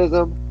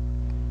criticism,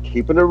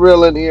 keeping it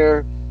real in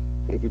here.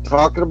 If you're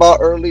talking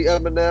about early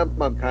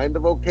Eminem, I'm kind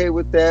of okay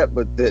with that,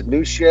 but the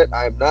new shit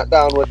I'm not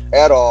down with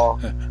at all.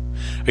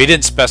 He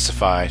didn't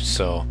specify,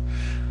 so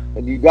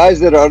And you guys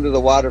that are under the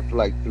water for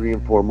like 3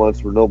 and 4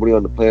 months where nobody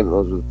on the planet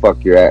knows where the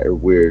fuck you're at are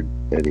weird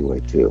anyway,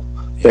 too.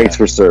 Yeah. Thanks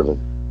for serving.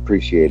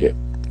 Appreciate it.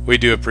 We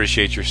do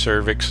appreciate your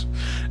cervix.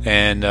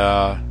 And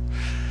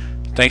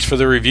thanks for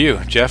the review.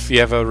 Jeff, you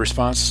have a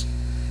response?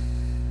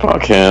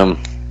 Fuck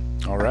him.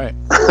 All right.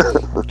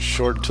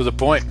 Short and to the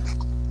point.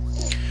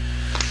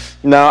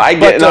 No, I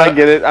get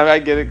it. I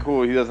get it.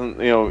 Cool. He doesn't,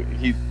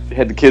 he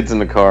had the kids in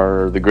the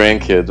car, or the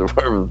grandkids, or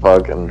whatever the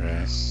fuck, and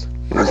he's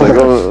like,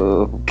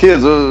 "Oh,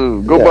 kids,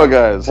 go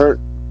Buckeyes."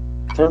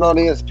 Turn on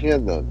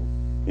ESPN then.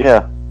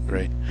 Yeah.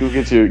 Great. Go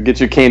get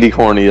your candy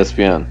corn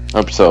ESPN.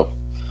 Help yourself.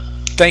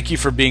 Thank you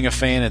for being a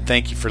fan, and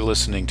thank you for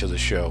listening to the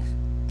show.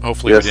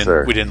 Hopefully,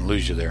 we didn't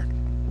lose you there.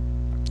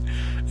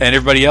 And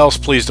everybody else,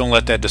 please don't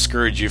let that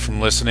discourage you from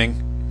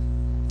listening.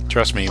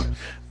 Trust me,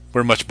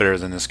 we're much better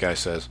than this guy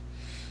says.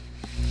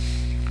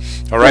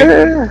 All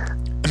right?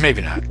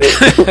 Maybe not.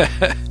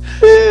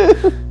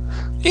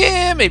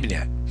 Yeah, maybe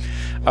not.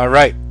 All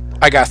right.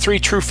 I got 3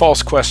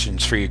 true-false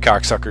questions for you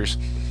cocksuckers.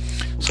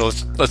 So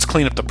let's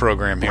clean up the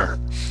program here.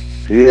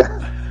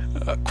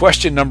 Yeah.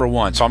 Question number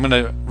 1. So I'm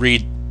going to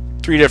read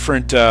 3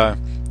 different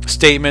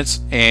statements,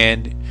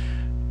 and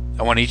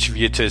I want each of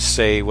you to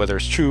say whether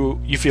it's true,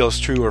 you feel it's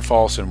true or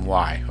false, and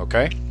why.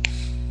 Okay?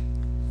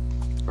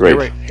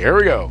 Great. Here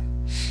we go.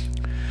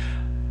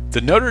 The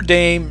Notre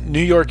Dame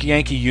New York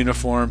Yankee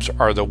uniforms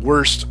are the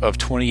worst of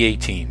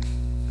 2018.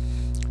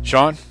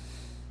 Sean?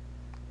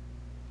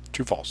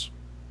 True, false?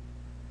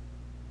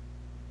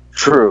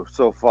 True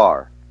so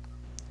far.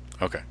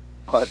 Okay.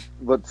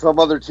 But some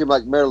other team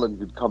like Maryland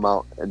could come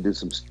out and do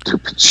some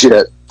stupid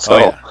shit.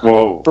 So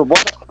Whoa. from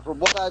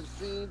what I've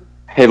seen.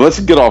 Hey, let's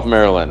get off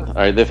Maryland. All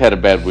right, they've had a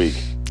bad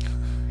week.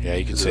 Yeah,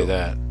 you could say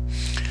that.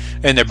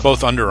 And they're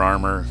both Under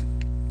Armour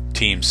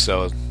teams,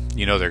 so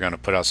they're going to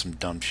put out some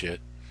dumb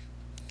shit.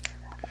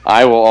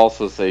 I will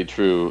also say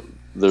true.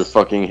 They're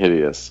fucking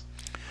hideous.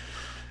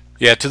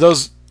 Yeah, to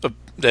those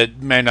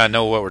that may not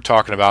know what we're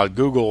talking about,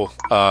 Google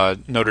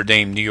Notre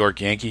Dame New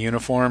York Yankee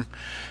uniform.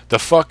 The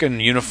fucking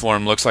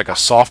uniform looks like a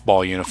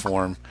softball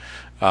uniform.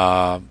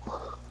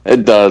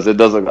 It does. It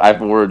does. I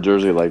haven't worn a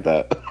jersey like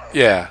that.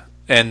 Yeah,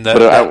 and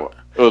But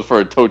it was for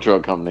a tow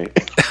truck company.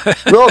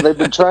 No, they've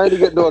been trying to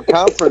get into a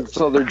conference,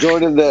 so they're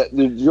joining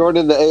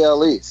the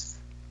AL East.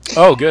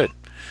 Oh, good.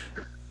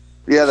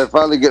 Yeah, they're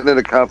finally getting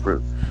into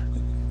conference.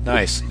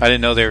 Nice. I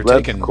didn't know they were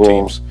That's taking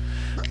cool. teams.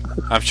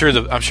 I'm sure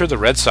the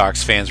Red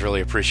Sox fans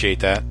really appreciate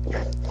that.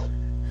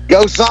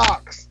 Go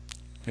Sox!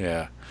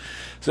 Yeah.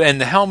 So,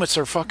 and the helmets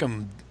are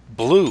fucking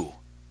blue.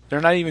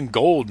 They're not even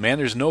gold, man.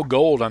 There's no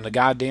gold on the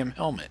goddamn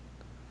helmet.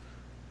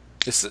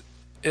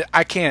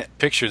 I can't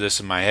picture this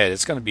in my head.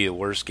 It's going to be the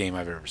worst game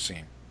I've ever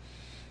seen.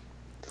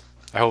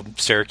 I hope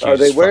Syracuse. Are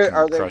they wearing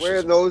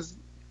them. those?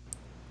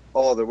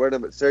 Oh, they're wearing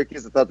them at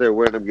Syracuse. I thought they were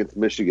wearing them against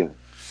Michigan.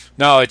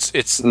 No,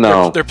 it's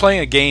No. They're playing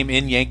a game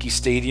in Yankee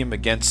Stadium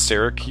against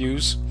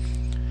Syracuse.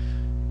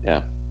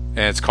 Yeah. And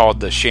it's called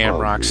the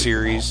Shamrock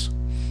Series.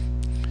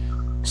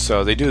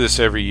 So they do this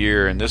every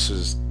year, and this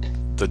is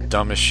the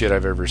dumbest shit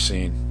I've ever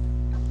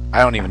seen.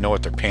 I don't even know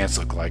what their pants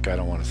look like. I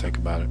don't want to think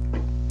about it.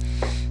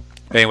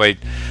 Anyway,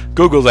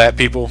 Google that,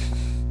 people.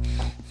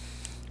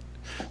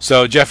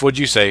 So, Jeff, what'd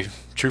you say?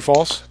 True,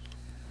 false?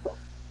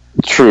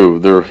 True.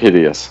 They're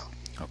hideous.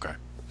 Okay.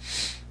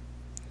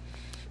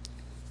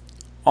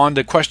 On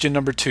to question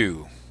number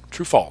 2.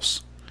 True,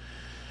 false?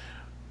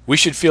 We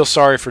should feel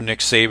sorry for Nick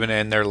Saban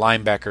and their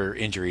linebacker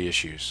injury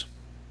issues.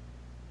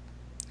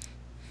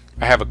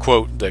 I have a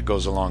quote that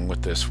goes along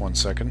with this. 1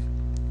 second.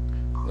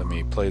 Let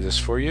me play this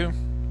for you.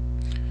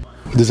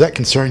 Does that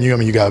concern you? I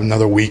mean, you got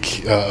another week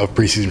of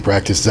preseason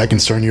practice. Does that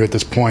concern you at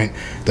this point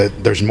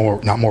that there's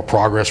not more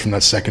progress from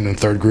that second and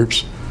third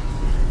groups?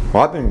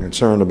 Well, I've been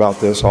concerned about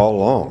this all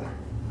along.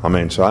 I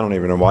mean, so I don't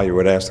even know why you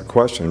would ask the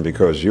question,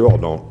 because you all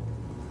don't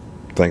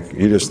think,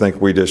 you just think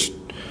we just,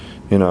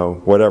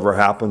 whatever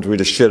happens, we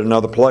just shit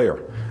another player.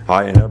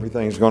 And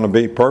everything's going to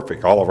be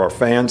perfect. All of our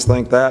fans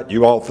think that.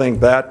 You all think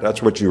that.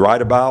 That's what you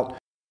write about.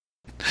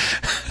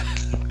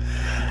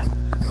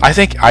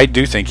 I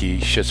do think he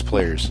shits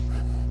players.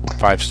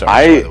 5 stars,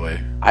 by the way.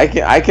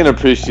 I can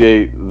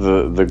appreciate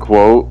the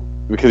quote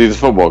because he's a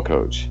football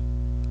coach.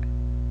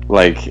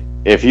 Like,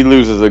 if he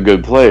loses a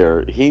good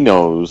player, he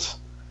knows,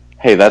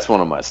 hey, that's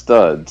one of my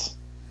studs.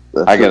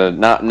 I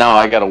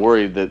gotta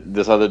worry that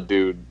this other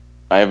dude,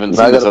 I haven't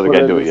seen this other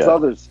guy do it yet.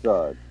 Other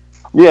stud.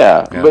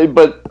 Yeah.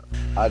 But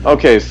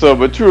okay.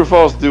 But true or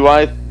false? Do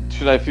I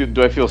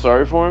feel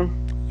sorry for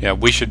him? Yeah,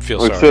 we should feel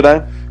Like, sorry. should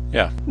I?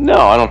 Yeah. No,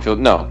 I don't feel.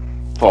 No,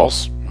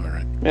 false. All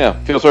right.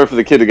 Yeah, feel sorry for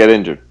the kid that got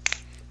injured.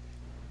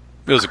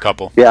 It was a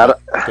couple. Yeah,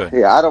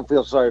 Good. I don't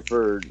feel sorry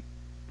for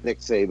Nick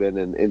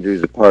Saban, and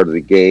injuries are part of the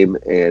game,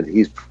 and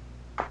he's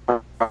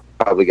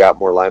probably got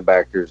more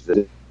linebackers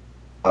than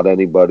about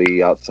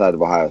anybody outside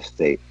of Ohio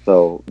State.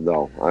 So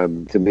no,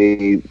 to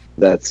me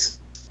that's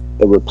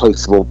a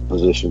replaceable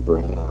position for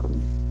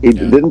him.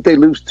 Didn't they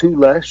lose 2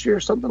 last year or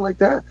something like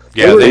that?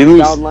 Yeah, they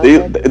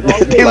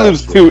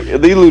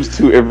lose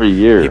two every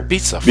year. He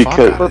beats the fuck out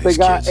of But they these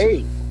got kids.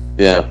 8.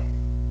 Yeah.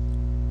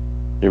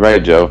 You're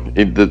right, Joe.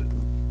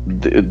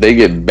 They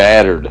get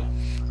battered.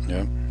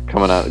 Yeah.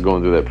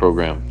 Going through that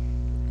program.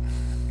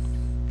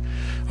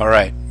 All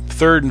right.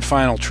 Third and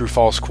final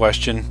true-false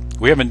question.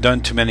 We haven't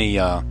done too many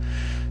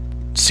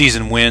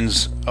season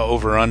wins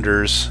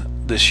over-unders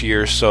this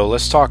year, so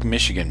let's talk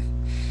Michigan.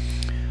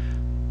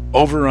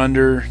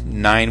 Over-under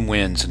 9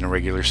 wins in the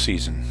regular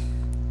season.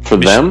 For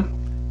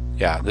them?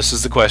 Yeah, this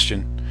is the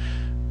question.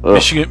 Ugh.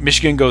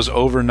 Michigan goes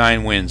over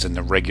 9 wins in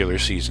the regular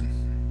season.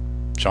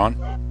 Sean?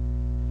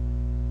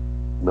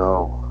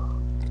 No.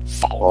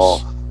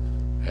 False.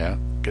 Yeah,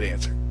 good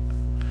answer.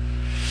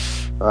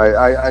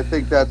 I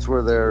think that's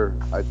where they're.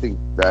 I think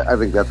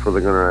that's where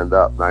they're going to end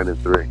up,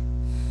 9-3.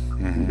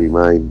 Mm-hmm. Be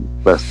my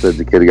best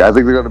indicator. I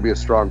think they're going to be a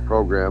strong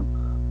program,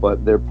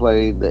 but they're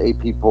playing. The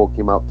AP poll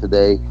came out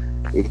today,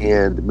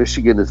 and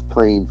Michigan is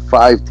playing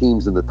 5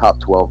 teams in the top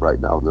 12 right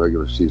now in the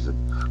regular season.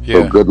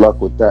 Yeah. So good luck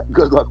with that.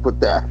 Good luck with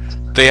that.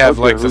 They have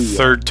like the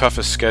third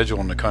toughest schedule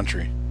in the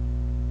country.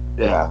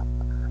 Yeah,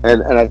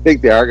 and I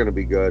think they are going to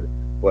be good,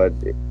 but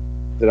they're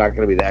not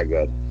going to be that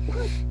good.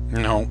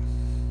 No.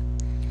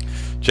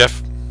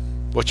 Jeff,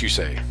 what you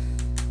say?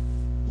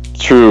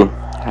 True.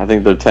 I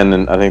think they're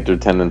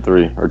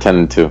 10-3 or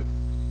 10-2.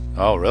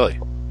 Oh, really?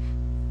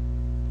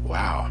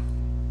 Wow.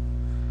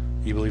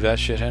 You believe that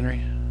shit,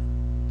 Henry?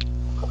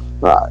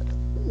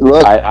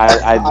 Look,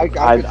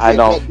 I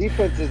don't. That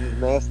defense is as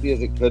nasty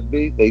as it could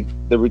be.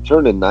 They're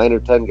returning 9 or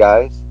 10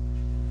 guys,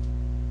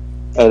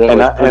 and it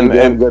was pretty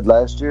damn good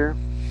last year.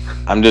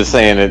 I'm just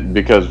saying it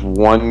because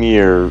one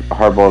year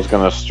Harbaugh's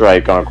going to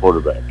strike on a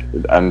quarterback.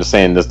 I'm just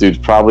saying this dude's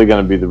probably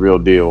going to be the real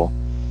deal,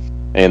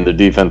 and the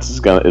defense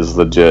is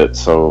legit.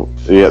 So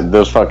yeah,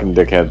 those fucking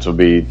dickheads will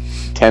be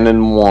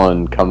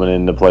 10-1 coming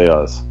in to play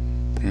us.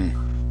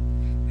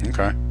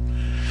 Okay,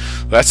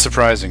 that's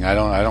surprising. I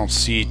don't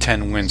see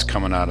 10 wins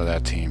coming out of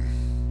that team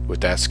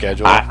with that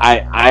schedule. I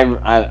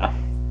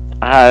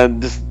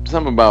just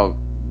something about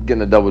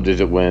getting a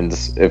double-digit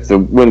wins. If the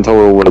win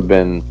total would have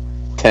been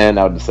 10,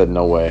 I would have said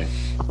no way.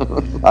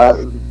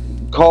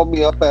 Call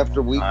me up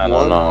after week I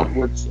 1, don't know.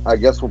 which I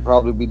guess we'll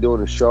probably be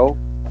doing a show,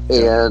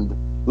 and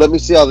let me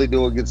see how they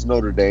do against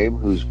Notre Dame,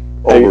 who's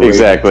overrated.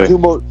 Exactly.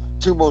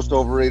 Two most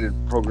overrated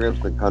programs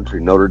in the country,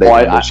 Notre Dame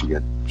and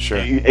Michigan. Sure.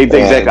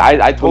 Exactly.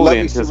 I totally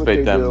let me see what anticipate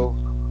they them do.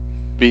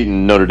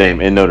 beating Notre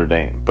Dame in Notre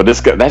Dame, but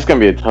that's going to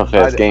be a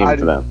tough-ass game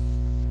for them.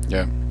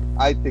 Yeah.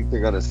 I think they're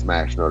going to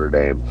smash Notre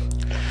Dame.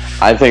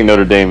 I think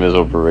Notre Dame is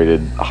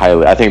overrated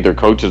highly. I think their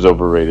coach is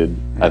overrated.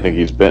 I think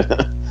he's been.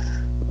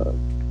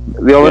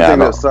 The only thing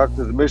that sucks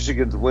is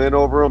Michigan's win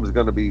over them is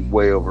going to be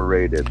way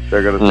overrated.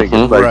 They're going to think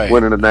it's like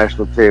winning a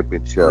national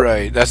championship.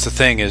 Right. That's the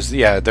thing is,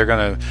 yeah, they're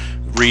going to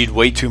read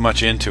way too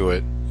much into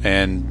it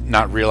and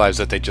not realize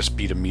that they just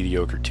beat a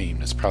mediocre team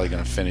that's probably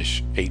going to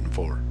finish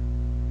 8-4.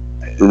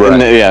 Right.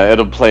 And, yeah,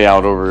 it'll play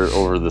out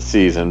over the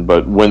season,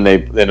 but then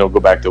it'll go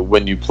back to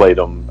when you played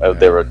them,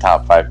 they were a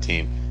top 5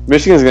 team.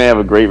 Michigan's going to have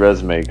a great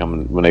resume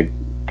when they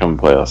come and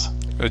play us.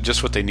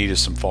 Just what they need is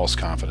some false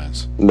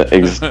confidence.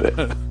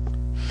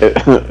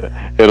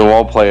 It'll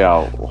all play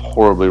out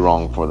horribly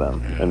wrong for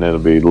them, and it'll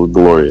be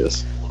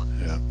glorious.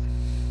 Yeah.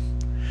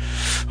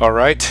 All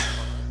right.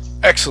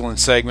 Excellent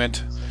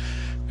segment.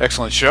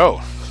 Excellent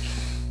show.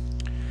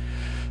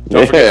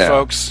 Don't forget,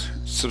 folks,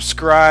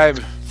 subscribe.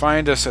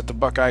 Find us at the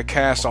Buckeye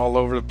Cast all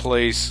over the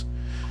place.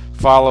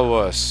 Follow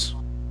us.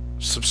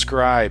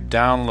 Subscribe.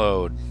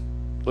 Download.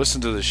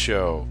 Listen to the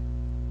show.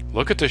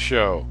 Look at the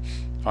show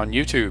on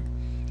YouTube.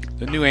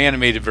 The new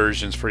animated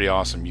version is pretty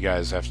awesome. You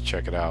guys have to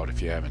check it out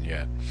if you haven't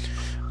yet.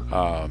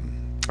 I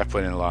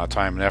put in a lot of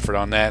time and effort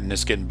on that, and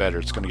it's getting better.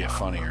 It's going to get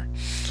funnier.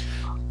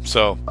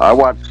 So I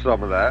watched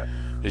some of that.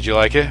 Did you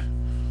like it?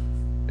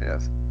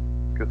 Yes.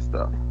 Good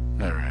stuff.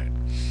 All right.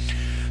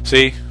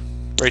 See,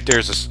 right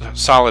there's a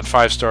solid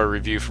 5-star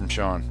review from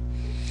Sean.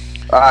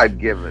 I'd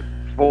give it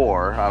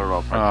 4. I don't know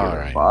if I'd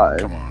give it 5.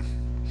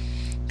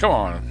 Come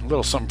on. A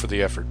little something for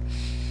the effort.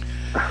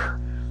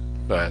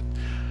 But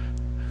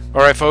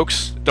all right,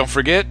 folks, don't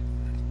forget,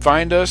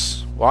 find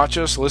us, watch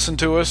us, listen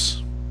to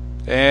us,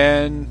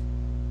 and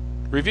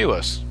review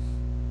us.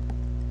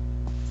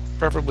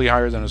 Preferably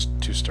higher than a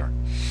 2-star.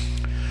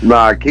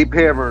 Nah, keep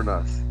hammering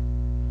us.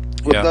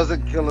 What Yeah.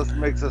 doesn't kill us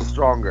makes us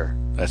stronger.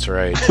 That's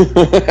right.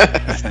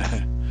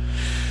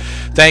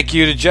 Thank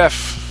you to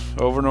Jeff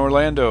over in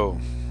Orlando.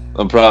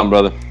 No problem,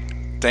 brother.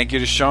 Thank you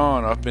to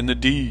Sean up in the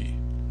D.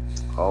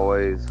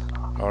 Always.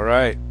 All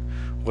right.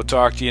 We'll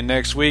talk to you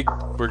next week.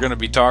 We're going to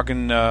be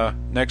talking,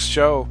 next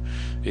show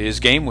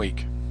is game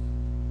week.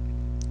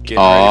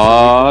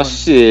 Oh,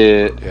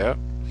 shit. Yep.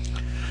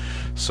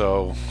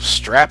 So,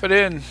 strap it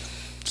in.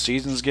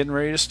 Season's getting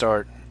ready to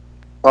start.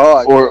 Oh,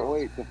 I can't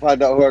wait to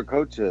find out who our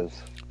coach is.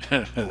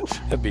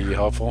 That'd be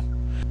helpful.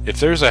 If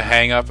there's a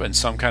hang-up and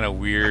some kind of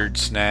weird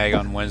snag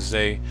on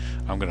Wednesday,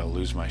 I'm going to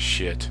lose my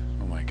shit.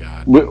 Oh, my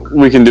God.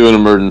 We can do an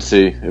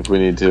emergency if we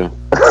need to.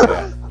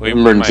 Yeah.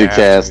 Emergency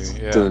cast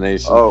to the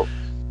nation. Oh.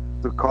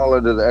 To call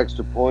into the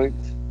extra point.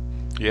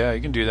 Yeah, you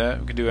can do that.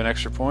 We can do an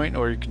extra point,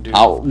 or you can do.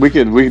 We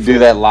could do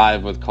that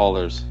live with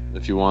callers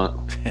if you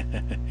want.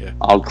 Yeah.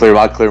 I'll clear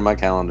my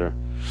calendar.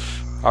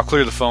 I'll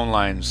clear the phone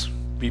lines.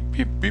 Beep,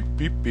 beep, beep,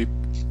 beep, beep.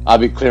 I'll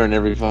be clearing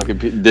every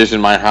fucking dish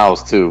in my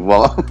house too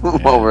while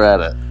we're at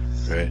it.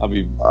 Right. I'll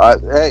be.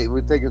 Hey,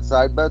 we're taking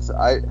side bets.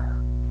 I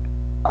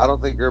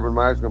don't think Urban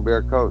Meyer's going to be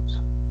our coach.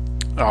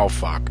 Oh,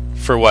 fuck.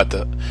 For what?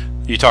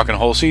 You talking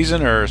whole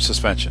season or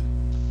suspension?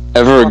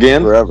 Ever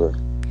again? Forever.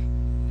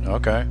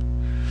 Okay.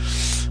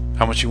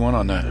 How much you want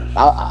on that?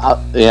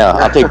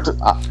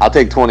 I'll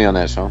take 20 on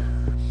that, Sean.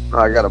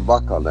 I got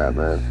 $1 on that,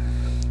 man.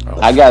 Oh,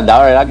 I got $1.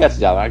 I got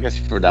 $1. I got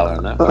you for $1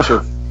 on that. For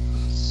sure.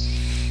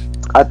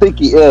 I think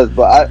he is,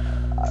 but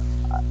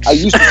I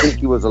used to think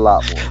he was a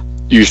lot more.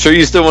 You sure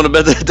you still want to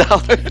bet that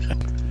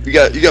 $1? You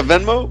got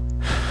Venmo?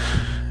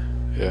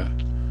 yeah.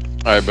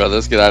 All right, brother.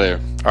 Let's get out of here.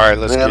 All right,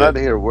 let's Man, get. I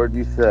didn't hear a word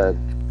you said.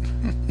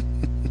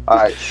 All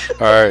right.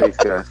 All right. Thanks,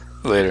 guys.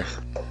 Later.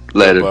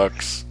 Later.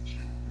 Bucks.